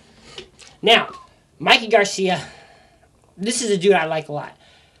biter. Now, Mikey Garcia, this is a dude I like a lot.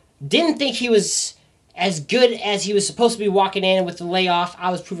 Didn't think he was as good as he was supposed to be walking in with the layoff.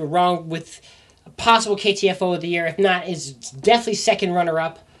 I was proven wrong with a possible KTFO of the year. If not, is definitely second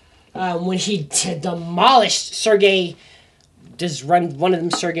runner-up. When he demolished Sergey, does run one of them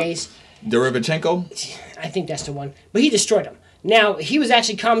Sergeys. Derevchenko? I think that's the one. But he destroyed him. Now, he was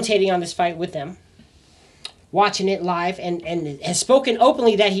actually commentating on this fight with them, watching it live, and has spoken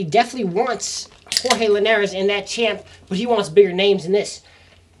openly that he definitely wants Jorge Linares and that champ, but he wants bigger names than this.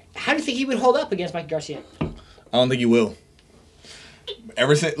 How do you think he would hold up against Mikey Garcia? I don't think he will.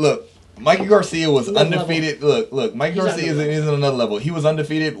 Mikey Garcia was undefeated. Level. Look, Mikey Garcia is on another level. He was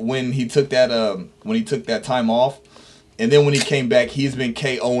undefeated when he took that time off, and then when he came back, he's been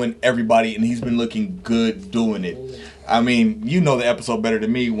KOing everybody, and he's been looking good doing it. I mean, you know the episode better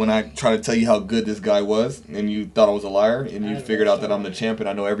than me when I try to tell you how good this guy was, and you thought I was a liar, and you figured out that I'm the champ and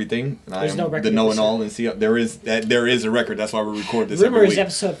I know everything, and I am the know-and-all. And see, there is a record. That's why we record this. Rumor is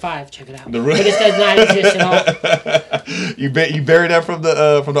episode 5. Check it out. But it does not exist at all. You buried that from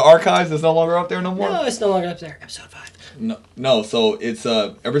the archives. It's no longer up there no more. No, it's no longer up there. Episode 5. No. So it's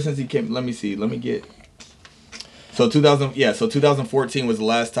ever since he came. Let me see. Let me get. So 2014 was the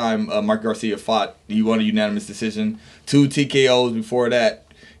last time Mark Garcia fought. He won a unanimous decision. 2 TKOs before that,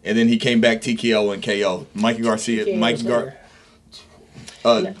 and then he came back TKO and KO. Mikey Garcia, he and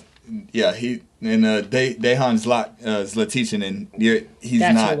Dejan Zlaticanin, and he's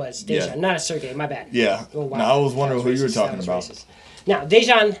That's not. Who it was. Dejan, not a Sergey. My bad. Yeah. Oh, wow. No, I was wondering who you were talking about. Racist. Now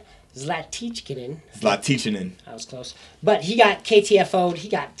Dejan Zlaticanin. I was close. But he got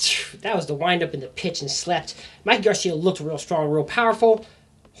KTFO'd. That was the wind up in the pitch and slept. Mikey Garcia looked real strong, real powerful.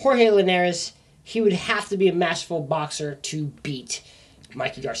 Jorge Linares, he would have to be a masterful boxer to beat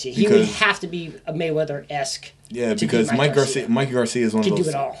Mikey Garcia. He would have to be a Mayweather-esque. Yeah, because Mikey Garcia is one of those. Can do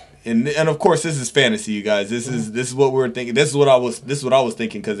it all. And of course, this is fantasy, you guys. This is what we were thinking. This is what I was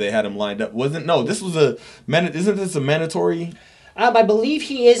thinking because they had him lined up. Isn't this a mandatory? I believe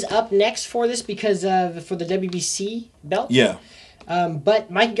he is up next for this because for the WBC belt. Yeah.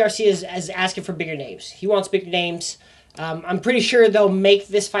 But Mikey Garcia is asking for bigger names. He wants bigger names. I'm pretty sure they'll make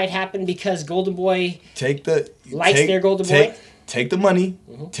this fight happen because Golden Boy their Golden Boy. Take the money,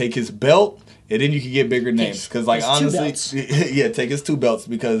 take his belt, and then you can get bigger names. Because, like, honestly, yeah, take his 2 belts.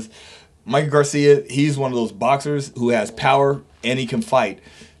 Because Mikey Garcia, he's one of those boxers who has power and he can fight.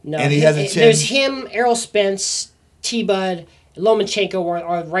 No, and he has a chance. There's him, Errol Spence, T-Bud, Lomachenko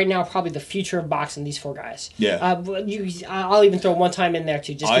are right now probably the future of boxing. These 4 guys. Yeah. I'll even throw one time in there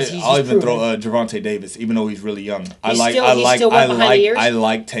too, just because I'll even throw Gervonta Davis, even though he's really young. I like Tank a lot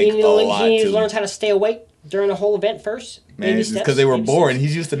He too. learned how to stay awake during the whole event first. Man, it's because they were boring.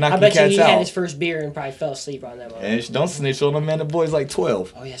 He's used to knocking cats out. I bet you he had his first beer and probably fell asleep on that one. And don't snitch on him, man. The boy's like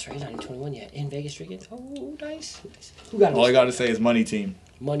 12. Oh, yes, right. He's not even 21 yet. In Vegas drinking. Oh, nice. Who got him? All I got to say is money team.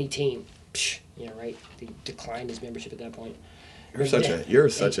 Money team. Psh, yeah, right. They declined his membership at that point. You're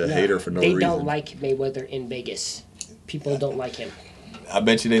such a hater for no reason. They don't like Mayweather in Vegas. People don't like him. I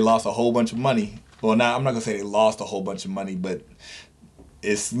bet you they lost a whole bunch of money. Well, now I'm not gonna say they lost a whole bunch of money, but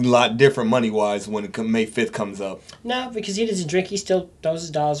it's a lot different money-wise when May 5th comes up. No, because he doesn't drink. He still throws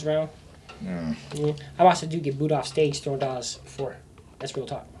his dollars around. Yeah. I watched a dude get booed off stage throwing dollars before. That's real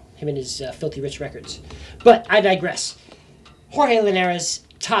talk. Him and his Filthy Rich Records. But I digress. Jorge Linares,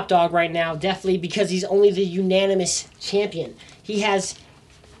 top dog right now, definitely because he's only the unanimous champion. He's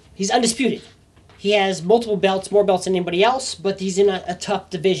undisputed. He has multiple belts, more belts than anybody else, but he's in a tough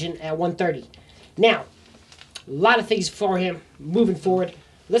division at 130. Now, a lot of things for him moving forward.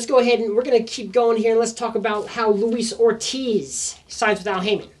 Let's go ahead and we're going to keep going here and let's talk about how Luis Ortiz signs with Al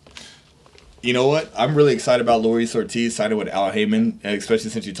Haymon. You know what? I'm really excited about Luis Ortiz signing with Al Haymon, and especially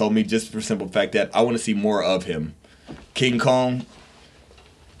since you told me, just for the simple fact that I want to see more of him. King Kong,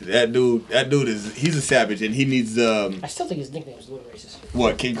 that dude he's a savage, and he needs. I still think his nickname is a little racist.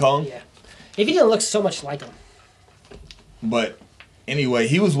 What, King Kong? Yeah. If he didn't look so much like him. But anyway,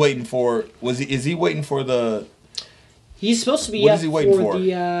 he was waiting for. Is he waiting for the? He's supposed to be. What is he waiting for?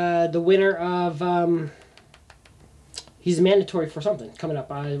 The winner of. He's mandatory for something coming up.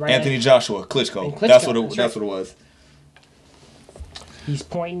 Right Anthony Joshua, Klitschko. That's what it was. He's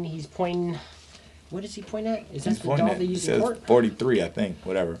pointing. What does he point at? Is that the dog they use in court? 43, I think.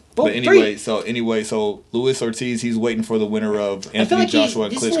 Whatever. Oh, but anyway, so Luis Ortiz, he's waiting for the winner of Anthony Joshua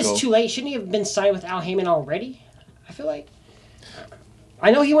and Klitschko. This is too late. Shouldn't he have been signed with Al Haymon already? I feel like.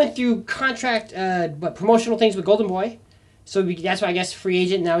 I know he went through contract, promotional things with Golden Boy, so that's why I guess free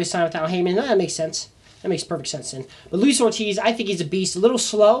agent. Now he's signed with Al Haymon. No, that makes sense. That makes perfect sense. But Luis Ortiz, I think he's a beast. A little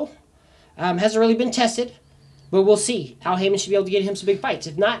slow. Hasn't really been tested. But we'll see. Al Haymon should be able to get him some big fights.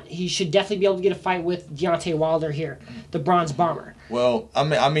 If not, he should definitely be able to get a fight with Deontay Wilder here, the Bronze Bomber. Well,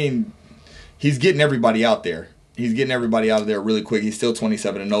 I mean, he's getting everybody out there. He's getting everybody out of there really quick. He's still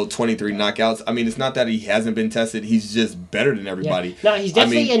 27-0, 23 knockouts. I mean, it's not that he hasn't been tested. He's just better than everybody. Yeah. No, he's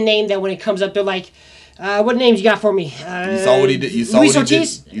definitely a name that when it comes up, they're like, what names you got for me? You saw what he did. Luis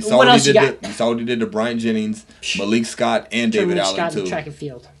Ortiz? What else you got? You saw what he did to Brian Jennings, Malik Scott, and David Allen, Scott too. in the track and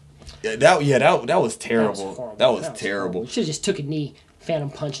field. That was terrible. That was terrible. You should have just took a knee,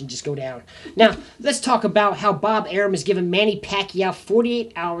 phantom punch, and just go down. Now, let's talk about how Bob Arum has given Manny Pacquiao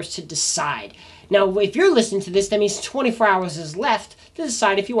 48 hours to decide. Now, if you're listening to this, that means 24 hours is left to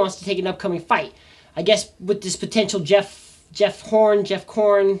decide if he wants to take an upcoming fight. I guess with this potential Jeff Horn,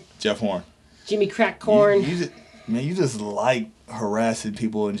 Jimmy Crack Corn. You just like harassing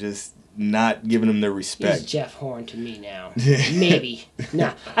people and just not giving them their respect. He's Jeff Horn to me now. Maybe.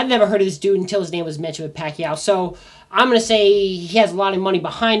 Nah. I've never heard of this dude until his name was mentioned with Pacquiao. So I'm going to say he has a lot of money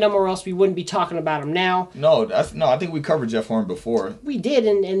behind him or else we wouldn't be talking about him now. No, I think we covered Jeff Horn before. We did,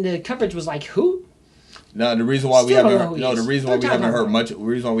 and the coverage was like, who? No, the reason why we haven't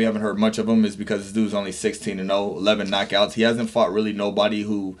heard much of him is because this dude's only 16-0, 11 knockouts. He hasn't fought really nobody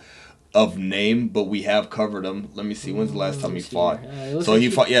who of name, but we have covered him. Let me see. When's the last time he fought?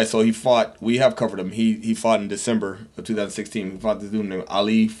 He fought. We have covered him. He fought in December of 2016. He fought this dude named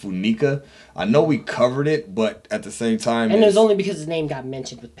Ali Funica. I know we covered it, but at the same time, and it was only because his name got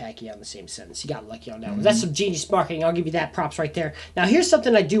mentioned with Pacquiao in the same sentence. He got lucky on that one. That's some genius marketing. I'll give you that props right there. Now here's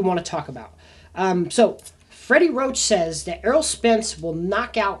something I do want to talk about. So Freddie Roach says that Errol Spence will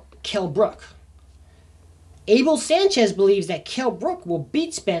knock out Kell Brook. Abel Sanchez believes that Kell Brook will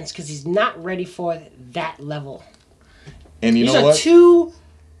beat Spence because he's not ready for that level. And you know what? These are two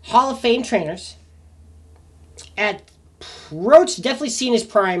Hall of Fame trainers. Roach definitely seen his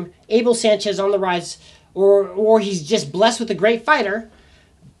prime. Abel Sanchez on the rise, or he's just blessed with a great fighter.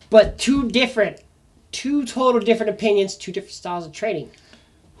 But two total different opinions, two different styles of training.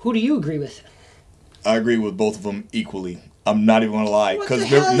 Who do you agree with? I agree with both of them equally. I'm not even gonna lie, What the because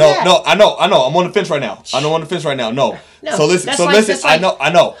hell is no, that? no, I know, I'm on the fence right now. I'm on the fence right now. No, No, so listen, that's so like- listen. that's like, I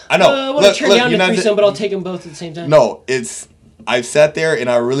know. I want to turn down you're the not- threesome, but I'll take them both at the same time. No, I sat there and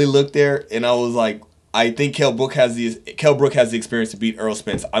I really looked there and I was like, I think Kell Brook has the experience to beat Errol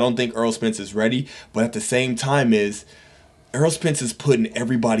Spence. I don't think Errol Spence is ready, but at the same time Errol Spence is putting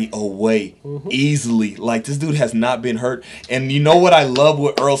everybody away easily. Like, this dude has not been hurt. And you know what I love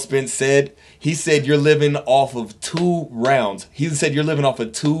what Errol Spence said? He said you're living off of 2 rounds. He said you're living off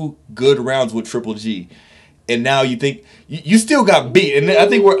of 2 good rounds with Triple G. And now you think you still got beat. And I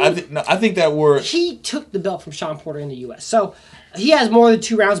think that we're He took the belt from Sean Porter in the U.S., so he has more than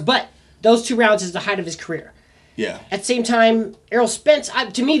 2 rounds, but those 2 rounds is the height of his career. yeah. At the same time, Errol Spence,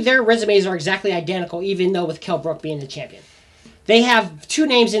 to me, their resumes are exactly identical, even though with Kell Brook being the champion. They have 2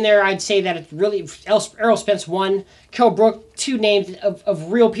 names in there, I'd say that it's really, Errol Spence 1, Kell Brook 2 names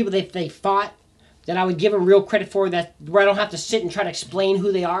of real people they fought that I would give them real credit for, that where I don't have to sit and try to explain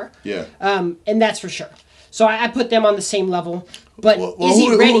who they are. Yeah. And that's for sure. So I put them on the same level. But Well, is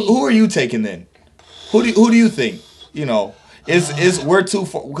he ready? Who are you taking then? Who do you think? You know, is we're too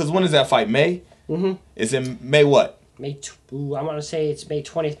far, because when is that fight? May? Mm-hmm. It's in May what? I want to say it's May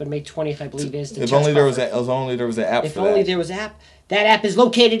 20th, but May 20th I believe is the If chess only there was conference. an app If for only that. there was an app. That app is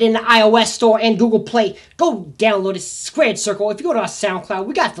located in the iOS store and Google Play. Go download it, Squared Circle. If you go to our SoundCloud,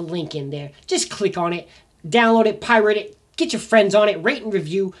 we got the link in there. Just click on it, download it, pirate it, get your friends on it, rate and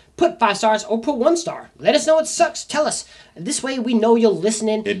review, put 5 stars or put 1 star. Let us know it sucks. Tell us. This way we know you're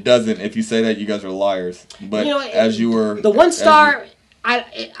listening. It doesn't. If you say that, you guys are liars. But You know, as you were The 1 as star,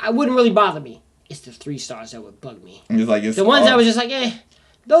 I wouldn't really bother me. It's the 3 stars that would bug me. it's The ones that was just like,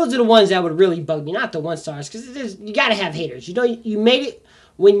 those are the ones that would really bug me, not the 1 stars, because you gotta have haters. You know, you made it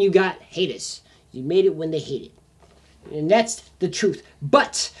when you got haters. You made it when they hated, and that's the truth.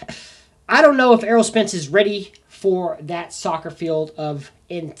 But I don't know if Errol Spence is ready for that soccer field of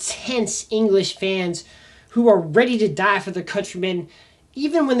intense English fans who are ready to die for their countrymen,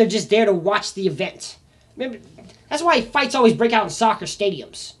 even when they're just there to watch the event. Remember, that's why fights always break out in soccer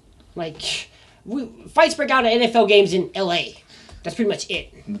stadiums. Like, fights break out in NFL games in LA. That's pretty much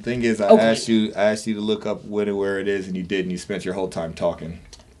it. The thing is, I asked you to look up when and where it is, and you did, and you spent your whole time talking.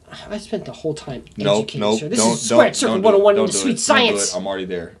 I spent the whole time Nope, educating, sir. This is Squared Circle 101 in the sweet science. I'm already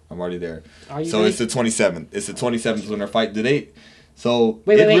there. Are you So ready? it's the 27th. It's the 27th when they're fight. Did they? So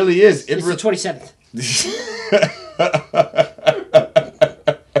Wait, it really is. It's the 27th.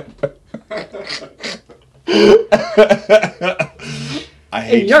 I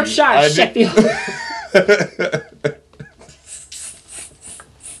hate In Yorkshire, you. Sheffield.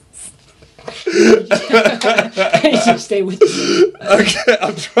 I need you to stay with me. Okay,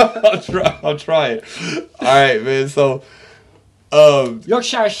 I'll try it. All right, man. So,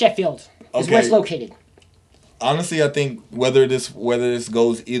 Yorkshire, Sheffield is where it's Okay. located. honestly, I think whether this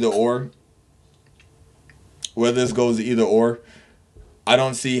goes either or, I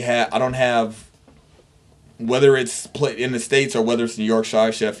don't have whether it's played in the States or whether it's in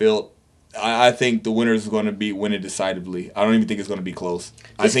Yorkshire, Sheffield. I think the winner is going to win it decisively. I don't even think it's going to be close.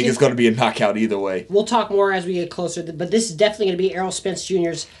 I think it's going to be a knockout either way. We'll talk more as we get closer, but this is definitely going to be Errol Spence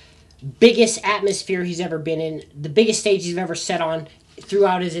Jr.'s biggest atmosphere he's ever been in, the biggest stage he's ever set on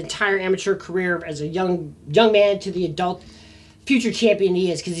throughout his entire amateur career as a young man to the adult future champion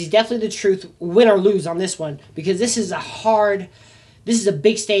he is, because he's definitely the truth, win or lose on this one, because this is a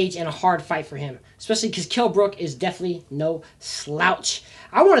big stage and a hard fight for him, especially because Kell Brook is definitely no slouch.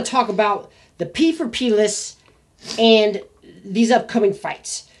 I want to talk about the P for P list and these upcoming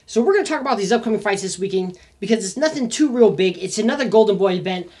fights. So we're going to talk about these upcoming fights this weekend because it's nothing too real big. It's another Golden Boy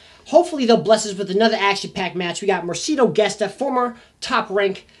event. Hopefully they'll bless us with another action-packed match. We got Mercito Gesta, former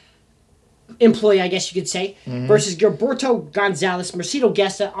top-rank employee, I guess you could say, versus Gilberto Gonzalez. Mercito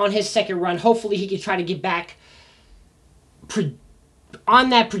Gesta on his second run. Hopefully he can try to get back on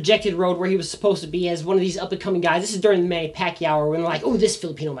that projected road where he was supposed to be as one of these up-and-coming guys. This is during the Manny Pacquiao when they're like, oh, this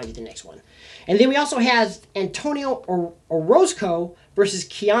Filipino might be the next one. And then we also have Antonio Orozco versus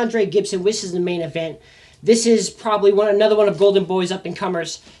Keandre Gibson, which is the main event. This is probably another one of Golden Boy's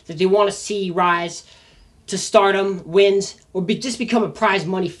up-and-comers that they want to see rise to stardom, wins, or just become a prize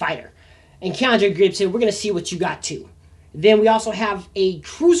money fighter. And Keandre Gibson, we're going to see what you got too. Then we also have a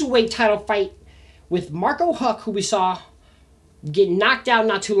cruiserweight title fight with Marco Huck, who we saw get knocked out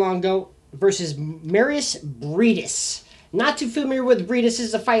not too long ago, versus Marius Briedis. Not too familiar with Briedis. This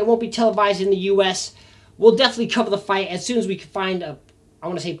is a fight. It won't be televised in the U.S. We'll definitely cover the fight as soon as we can find a, I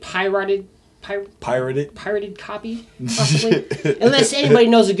want to say, pirated Pirated copy, possibly. Unless anybody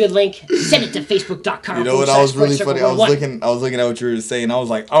knows a good link, send it to facebook.com. You know what? I was really funny. I was looking at what you were saying. I was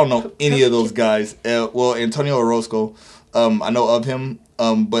like, I don't know any of those guys. Well, Antonio Orozco, I know of him.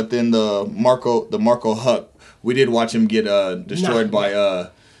 But then the Marco Huck, we did watch him get destroyed by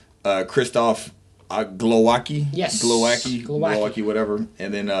Krzysztof Glowacki. Yes. Glowacki, whatever.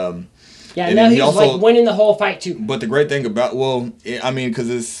 And then yeah, and now he was also, like winning the whole fight too. But the great thing about because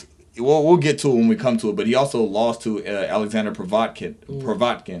it's we'll get to it when we come to it. But he also lost to Alexander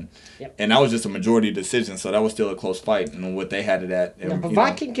Povetkin, yep. And that was just a majority decision. So that was still a close fight, and what they had it at. Now,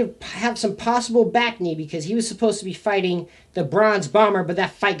 Povetkin could have some possible back knee because he was supposed to be fighting the Bronze Bomber, but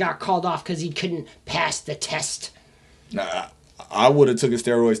that fight got called off because he couldn't pass the test. Nah, I would have took his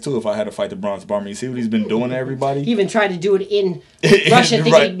steroids too if I had to fight the Bronze Bomber. You see what he's been doing to everybody? He even tried to do it in Russia,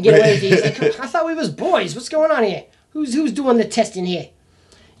 thinking he can get away with it. He's like, I thought we was boys. What's going on here? Who's doing the testing here?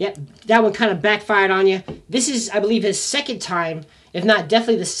 Yep, that one kind of backfired on you. This is, I believe, his second time, if not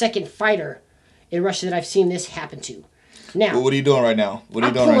definitely the second fighter in Russia that I've seen this happen to. Now, what are you doing right now?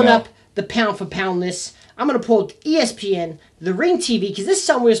 I'm pulling up the pound for pound list. I'm going to pull ESPN, the Ring TV, because this is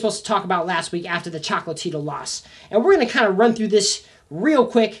something we were supposed to talk about last week after the Chocolatito loss. And we're going to kind of run through this real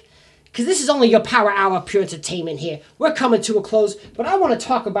quick, because this is only your power hour of pure entertainment here. We're coming to a close, but I want to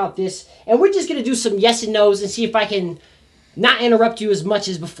talk about this, and we're just going to do some yes and no's and see if I can not interrupt you as much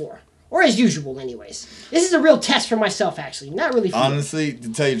as before. Or as usual, anyways. This is a real test for myself, actually. Not really for honestly,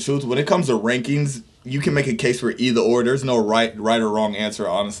 to tell you the truth, when it comes to rankings, you can make a case for either or. There's no right or wrong answer,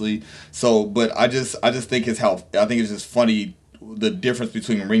 honestly. So, but I just think it's just funny the difference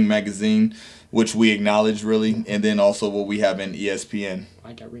between Ring Magazine, which we acknowledge really, and then also what we have in ESPN.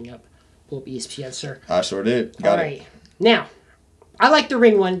 I got Ring up. Pull up ESPN, sir. I sure did. Got it. All right. Now, I like the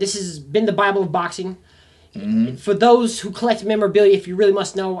Ring one. This has been the Bible of boxing. Mm-hmm. For those who collect memorabilia, if you really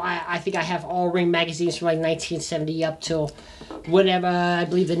must know, I think I have all Ring magazines from like 1970 up till whatever, I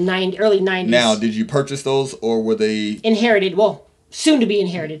believe the early 90s. Now, did you purchase those or were they inherited? Well, soon to be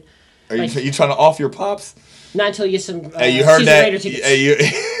inherited. Are you trying to off your pops? Not until you get some hey, you heard that? Hey,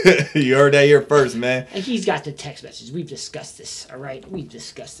 you heard that here first, man. And he's got the text message. We've discussed this, all right? We've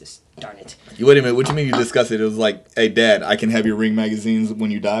discussed this. Darn it. Wait a minute. What you mean you discussed it? It was like, hey, Dad, I can have your Ring magazines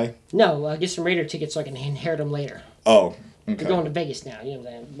when you die? No, get some Raider tickets so I can inherit them later. Oh, okay. We're going to Vegas now. You know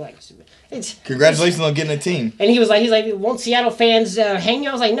what I'm saying? Congratulations on getting a team. And he's like, won't Seattle fans hang you?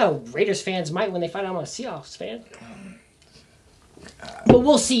 I was like, no, Raiders fans might when they find out I'm a Seahawks fan. But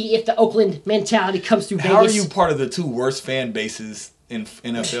we'll see if the Oakland mentality comes through Vegas. How are you part of the two worst fan bases in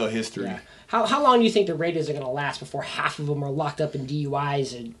NFL history? Yeah. How long do you think the Raiders are going to last before half of them are locked up in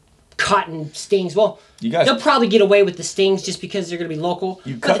DUIs and caught in stings? Well, they'll probably get away with the stings just because they're going to be local.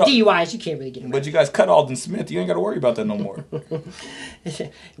 But the DUIs, you can't really get away. But you guys cut Aldon Smith. You ain't got to worry about that no more.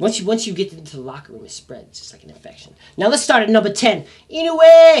 Once you get into the locker room, it spreads. It's like an infection. Now let's start at number 10.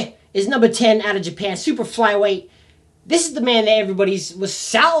 Inoue is number 10 out of Japan. Super flyweight. This is the man that everybody was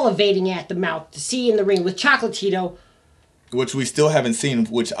salivating at the mouth to see in the ring with Chocolatito. Which we still haven't seen,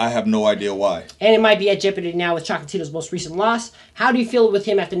 which I have no idea why. And it might be at jeopardy now with Chocolatito's most recent loss. How do you feel with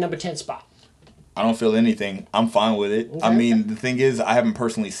him at the number 10 spot? I don't feel anything. I'm fine with it. Okay. I mean, the thing is, I haven't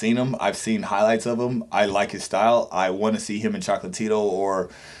personally seen him. I've seen highlights of him. I like his style. I want to see him and Chocolatito or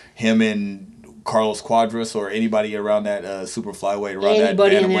him and Carlos Quadras or anybody around that super flyweight around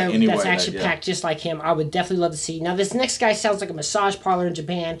anybody that in there that's action packed just like him. I would definitely love to see. Now this next guy sounds like a massage parlor in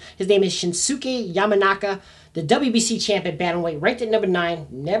Japan. His name is Shinsuke Yamanaka, the WBC champ at bantamweight, ranked at number 9.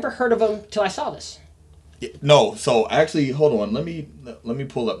 Never heard of him till I saw this. No, so actually, hold on. Let me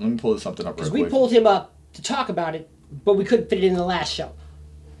pull something up real quick. Because we pulled him up to talk about it, but we couldn't fit it in the last show.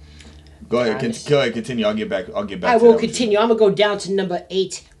 Go ahead, continue. I'll get back. I will continue. I'm gonna go down to number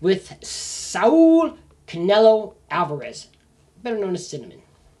 8 with Saul Canelo Alvarez, better known as Cinnamon.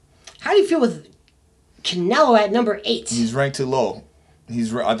 How do you feel with Canelo at number 8? He's ranked too low.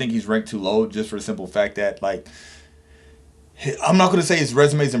 I think he's ranked too low just for the simple fact that, like, I'm not gonna say his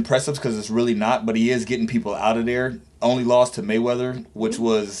resume is impressive because it's really not, but he is getting people out of there. Only lost to Mayweather, which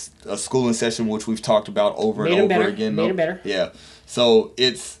was a schooling session, which we've talked about over and over again. Made him better. Yeah. So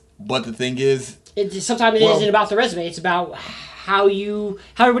but the thing is, sometimes it isn't about the resume. It's about how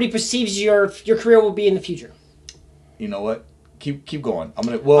everybody perceives your career will be in the future. You know what? Keep going. I'm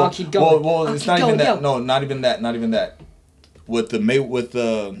gonna. Well, I'll keep going. Well, it's not even that. No, not even that. Not even that. With the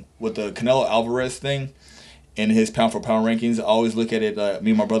Canelo Alvarez thing, and his pound for pound rankings, I always look at it.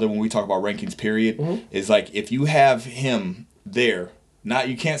 Me and my brother, when we talk about rankings, period, is like if you have him there.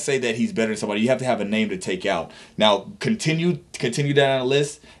 You can't say that he's better than somebody. You have to have a name to take out. Now, continue down the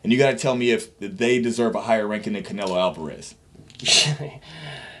list, and you got to tell me if they deserve a higher ranking than Canelo Alvarez.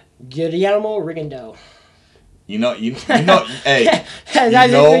 Guillermo Rigondeaux. You know, hey.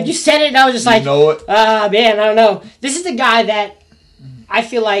 When you said it, and I was just like, what? Man, I don't know. This is the guy that I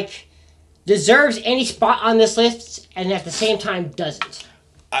feel like deserves any spot on this list, and at the same time doesn't.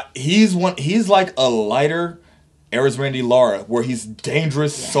 He's like a lighter Randy Lara, where he's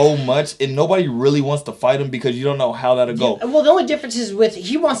dangerous so much, and nobody really wants to fight him because you don't know how that'll go. Yeah, well, the only difference is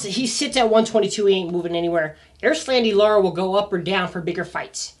he sits at 122, he ain't moving anywhere. Randy Lara will go up or down for bigger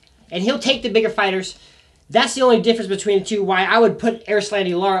fights, and he'll take the bigger fighters. That's the only difference between the two. Why I would put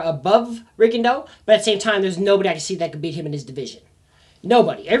Randy Lara above Rigondeaux, but at the same time, there's nobody I can see that could beat him in his division.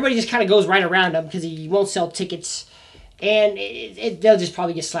 Nobody. Everybody just kind of goes right around him because he won't sell tickets, and they'll just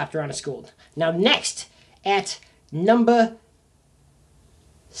probably get slapped around and schooled. Now, next, at number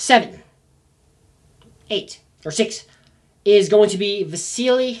 7, 8, or 6, is going to be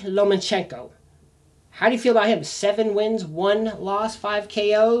Vasily Lomachenko. How do you feel about him? 7 wins, 1 loss, 5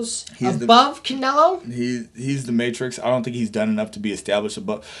 KOs. Above Canelo? He's the Matrix. I don't think he's done enough to be established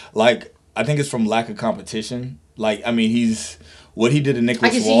above. Like, I think it's from lack of competition. Like, I mean, what he did to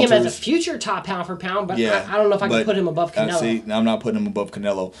Nicholas Walters. I can see him as a future top pound for pound, but yeah, I don't know if I can put him above Canelo. I'm not putting him above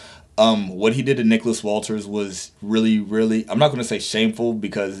Canelo. What he did to Nicholas Walters was really, really, I'm not going to say shameful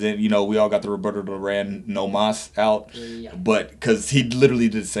because then, we all got the Roberto Duran no mas out. Yeah. But because he literally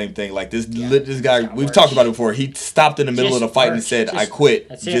did the same thing. Like this guy, we've talked about it before. He stopped in the middle of the fight and said, I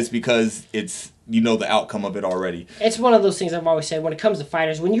quit just because it's, the outcome of it already. It's one of those things I've always said when it comes to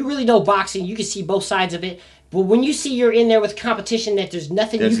fighters. When you really know boxing, you can see both sides of it. But when you see you're in there with competition that there's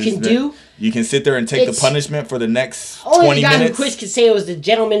nothing you can do. You can sit there and take the punishment for the next 20 minutes. Only the guy who quits could say it was the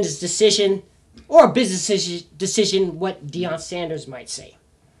gentleman's decision or a business decision, what Deion Sanders might say.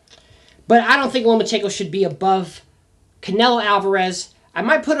 But I don't think Lomachenko should be above Canelo Alvarez. I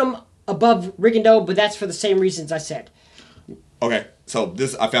might put him above Rigondeaux, but that's for the same reasons I said. Okay, so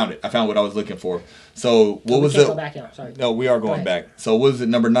I found it. I found what I was looking for. So what was it? Go back now. Sorry. No, we are going back. So what was it?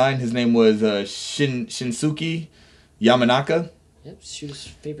 Number 9. His name was Shinsuke Yamanaka. Yep, Shooter's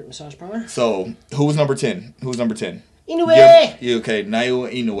favorite massage parlor. So who was number 10? Inoue! Yeah, okay,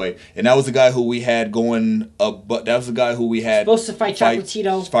 Naoya Inoue. And that was the guy who we had going but that was the guy who we had supposed to fight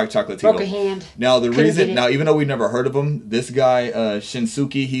Chocolatito. Broke a hand. Now even though we've never heard of him, this guy,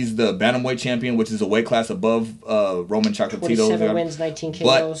 Shinsuke, he's the bantamweight champion, which is a weight class above Roman Chocolatito. 27 wins, 19 KOs.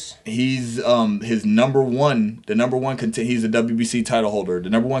 But he's his number one he's a WBC title holder. The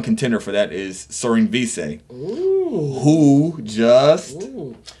number 1 contender for that is Sorin Vise. Ooh. Who just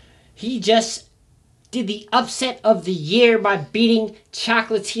He just did the upset of the year by beating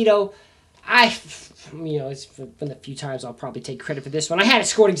Chocolatito. It's one of the few times I'll probably take credit for this one. I had it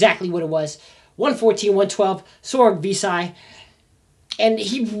scored exactly what it was. 114, 112, Sorin Vise. And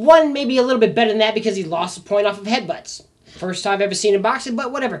he won maybe a little bit better than that because he lost a point off of headbutts. First time I've ever seen in boxing,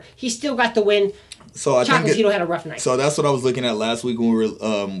 but whatever. He still got the win. So I think Chocolatito had a rough night. So that's what I was looking at last week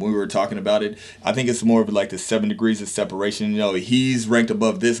when we were talking about it. I think it's more of like the 7 degrees of separation. He's ranked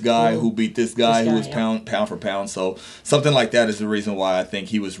above this guy who beat this guy who was pound for pound. So something like that is the reason why I think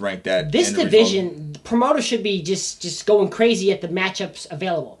he was ranked that. This division, promoters should be just going crazy at the matchups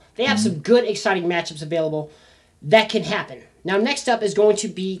available. They have some good, exciting matchups available that can happen. Now, next up is going to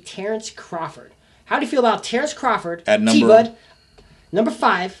be Terrence Crawford. How do you feel about Terrence Crawford, at T-Bud, number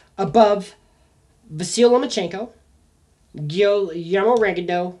 5, above Vasily Lomachenko, Guillermo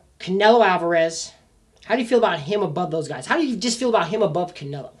Rigondeaux, Canelo Alvarez? How do you feel about him above those guys? How do you just feel about him above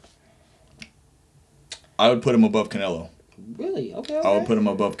Canelo? I would put him above Canelo. Really? Okay. I would put him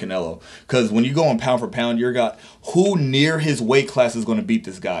above Canelo. Because when you go on pound for pound, who near his weight class is going to beat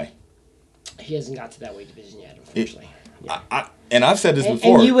this guy? He hasn't got to that weight division yet, unfortunately. And I've said this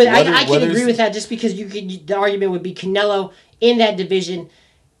before. And I can agree with that just because the argument would be Canelo in that division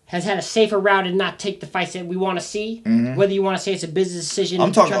has had a safer route and not take the fights that we want to see. Mm-hmm. Whether you want to say it's a business decision,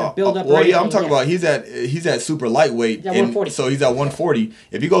 I'm talking trying to build up. I'm talking about he's at super lightweight. He's at 140. So he's at 140.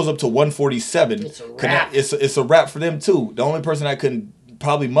 If he goes up to 147, it's a wrap. It's a wrap for them too. The only person that can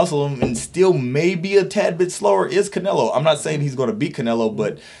probably muscle him and still maybe a tad bit slower is Canelo. I'm not saying he's going to beat Canelo,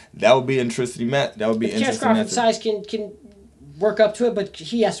 but that would be an interesting match. That would be interesting. Crawford's size can work up to it, but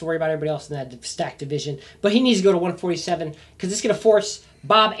he has to worry about everybody else in that stacked division. But he needs to go to 147 because it's going to force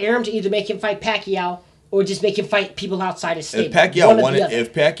Bob Arum to either make him fight Pacquiao or just make him fight people outside his state. If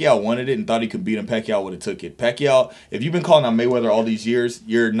Pacquiao wanted it and thought he could beat him, Pacquiao would have took it. Pacquiao, if you've been calling out Mayweather all these years,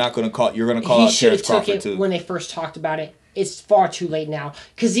 you're going to call out Terrence Crawford too. He should have took it when they first talked about it. It's far too late now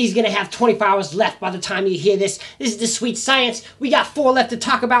because he's going to have 24 hours left by the time you hear this. This is the sweet science. We got 4 left to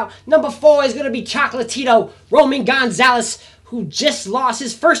talk about. Number 4 is going to be Chocolatito, Roman Gonzalez, who just lost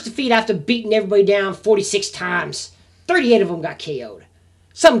his first defeat after beating everybody down 46 times. 38 of them got KO'd.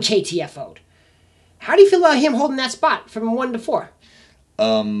 some KTFO'd. How do you feel about him holding that spot from 1 to 4?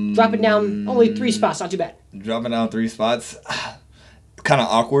 Dropping down only 3 spots, not too bad. Dropping down 3 spots, kind of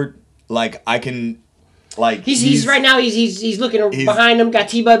awkward. Like I can, like he's right now. He's looking behind him. Got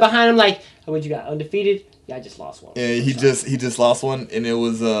T-Bud behind him. Like, oh, what you got? Undefeated? Yeah, I just lost one. Yeah, he just lost one, and it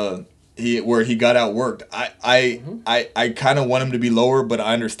was where he got outworked. I kind of want him to be lower, but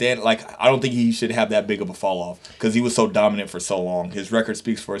I understand. Like, I don't think he should have that big of a fall off because he was so dominant for so long. His record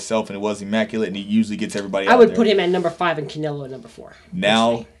speaks for itself, and it was immaculate, and he usually gets everybody out there. I would put him at number 5 and Canelo at number 4.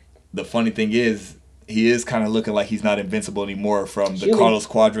 Now, the funny thing is, he is kind of looking like he's not invincible anymore from the Carlos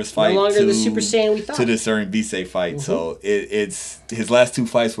Cuadras fight to the Super Saiyan we thought. To the Cerrone fight. So it's his last 2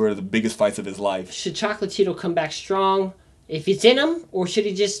 fights were the biggest fights of his life. Should Chocolatito come back strong if it's in him, or should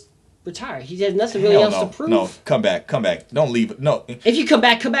he just retire? He has nothing really else to prove. No, come back. Don't leave. No. If you come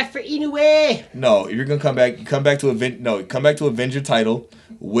back for Inoue. No, if you're gonna come back to avenge your title,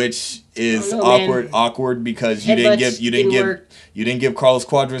 which is awkward because you didn't give Carlos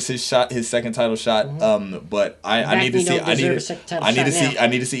Cuadras his second title shot. But I need to see Inoue,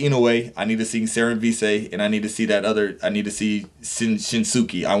 I need to see Cerrone, and I need to see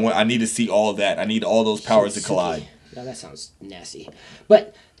Shinsuke. I need to see all that. I need all those powers to collide. No, that sounds nasty.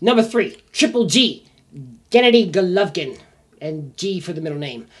 But number 3, Triple G, Gennady Golovkin, and G for the middle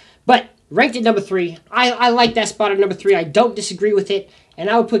name. But ranked at number 3, I like that spot at number 3. I don't disagree with it, and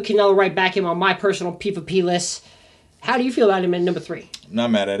I would put Canelo right back in on my personal P4P list. How do you feel about him at number 3?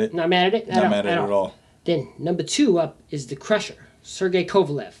 Not mad at it. Not mad at it? Not mad at it at all. Then number 2 up is the Crusher, Sergey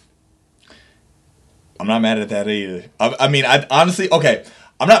Kovalev. I'm not mad at that either. I mean, honestly, okay.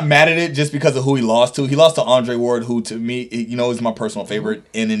 I'm not mad at it just because of who he lost to. He lost to Andre Ward, who to me, is my personal favorite.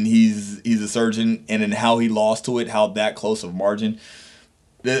 And then he's a surgeon. And then how he lost to it, how that close of margin.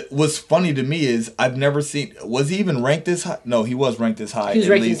 What's funny to me is I've never seen. Was he even ranked this high? No, he was ranked this high. He was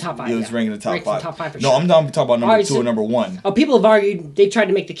ranked in the top 5. He was ranked in the top 5. Top 5 for no, sure. I'm talking about number 2 or number 1. Oh, people have argued. They've tried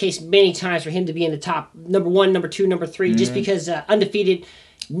to make the case many times for him to be in the top number 1, number 2, number 3, just because undefeated,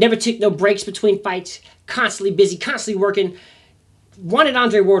 never took no breaks between fights, constantly busy, constantly working. Wanted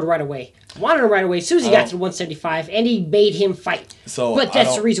Andre Ward right away. Wanted him right away as soon as he got to the 175, and he made him fight. But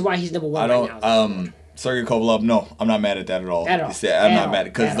that's the reason why he's number 1 right now. Sergey Kovalev, no, I'm not mad at that at all. At all. I'm not mad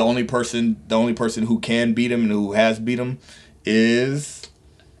because the only person who can beat him and who has beat him is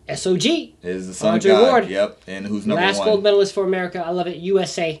SOG. Is the son Andre of God. Ward. Yep, and who's number 1? Last gold medalist for America. I love it.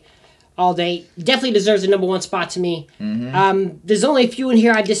 USA all day. Definitely deserves the number 1 spot to me. There's only a few in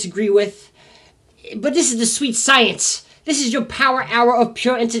here I disagree with, but this is the sweet science. This is your power hour of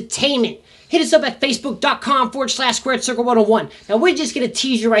pure entertainment. Hit us up at facebook.com/squared circle101. Now, we're just going to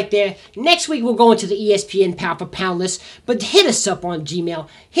tease you right there. Next week, we'll go into the ESPN pound for pound list. But hit us up on Gmail.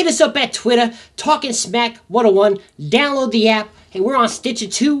 Hit us up at Twitter, Talking Smack 101. Download the app. Hey, we're on Stitcher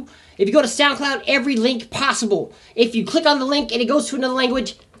too. If you go to SoundCloud, every link possible. If you click on the link and it goes to another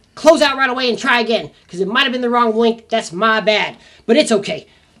language, close out right away and try again. Because it might have been the wrong link. That's my bad. But it's okay.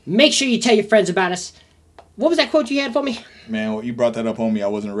 Make sure you tell your friends about us. What was that quote you had for me? Man, well, you brought that up on me. I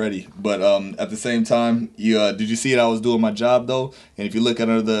wasn't ready. But at the same time, did you see that I was doing my job, though? And if you look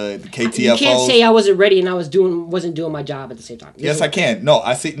under the KTFO... You can't say I wasn't ready and I wasn't doing my job at the same time. Yes, I can. No,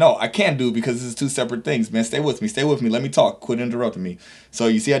 I can do because this is 2 separate things, man. Stay with me. Let me talk. Quit interrupting me. So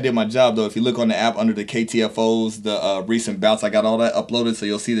you see I did my job, though. If you look on the app under the KTFOs, the recent bouts, I got all that uploaded. So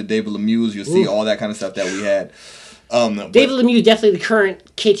you'll see the David Lemieux. You'll see all that kind of stuff that we had. David Lemieux definitely the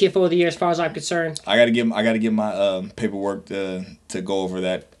current KTFO of the year as far as I'm concerned. I gotta get my paperwork to go over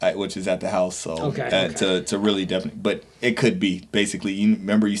that, which is at the house. So to really definitely, but it could be basically. You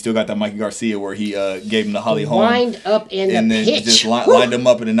remember, you still got that Mikey Garcia where he gave him the Holly Holm wind up and then pitch. Just lined him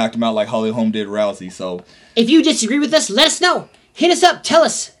up and then knocked him out like Holly Holm did Rousey. So if you disagree with us, let us know. Hit us up. Tell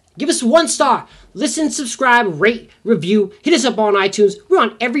us. Give us 1 star. Listen, subscribe, rate, review. Hit us up on iTunes. We're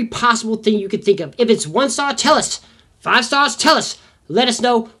on every possible thing you could think of. If it's 1 star, tell us. 5 stars, tell us. Let us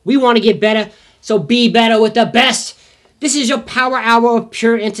know. We want to get better. So be better with the best. This is your power hour of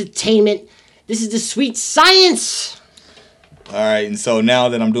pure entertainment. This is the sweet science. All right, and so now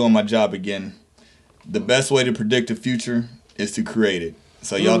that I'm doing my job again, the best way to predict the future is to create it.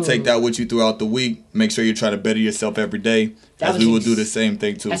 So y'all take that with you throughout the week. Make sure you try to better yourself every day, as we will do the same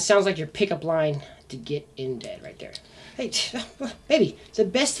thing too. That sounds like your pickup line to get in bed right there. Hey, baby, the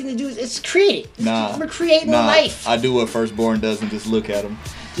best thing to do is create it. We're creating life. I do what Firstborn does and just look at him.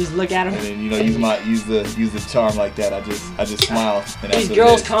 Just look at him. And then use the charm like that. I just smile. And these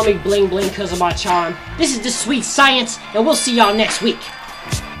girls call me bling bling because of my charm. This is the sweet science, and we'll see y'all next week.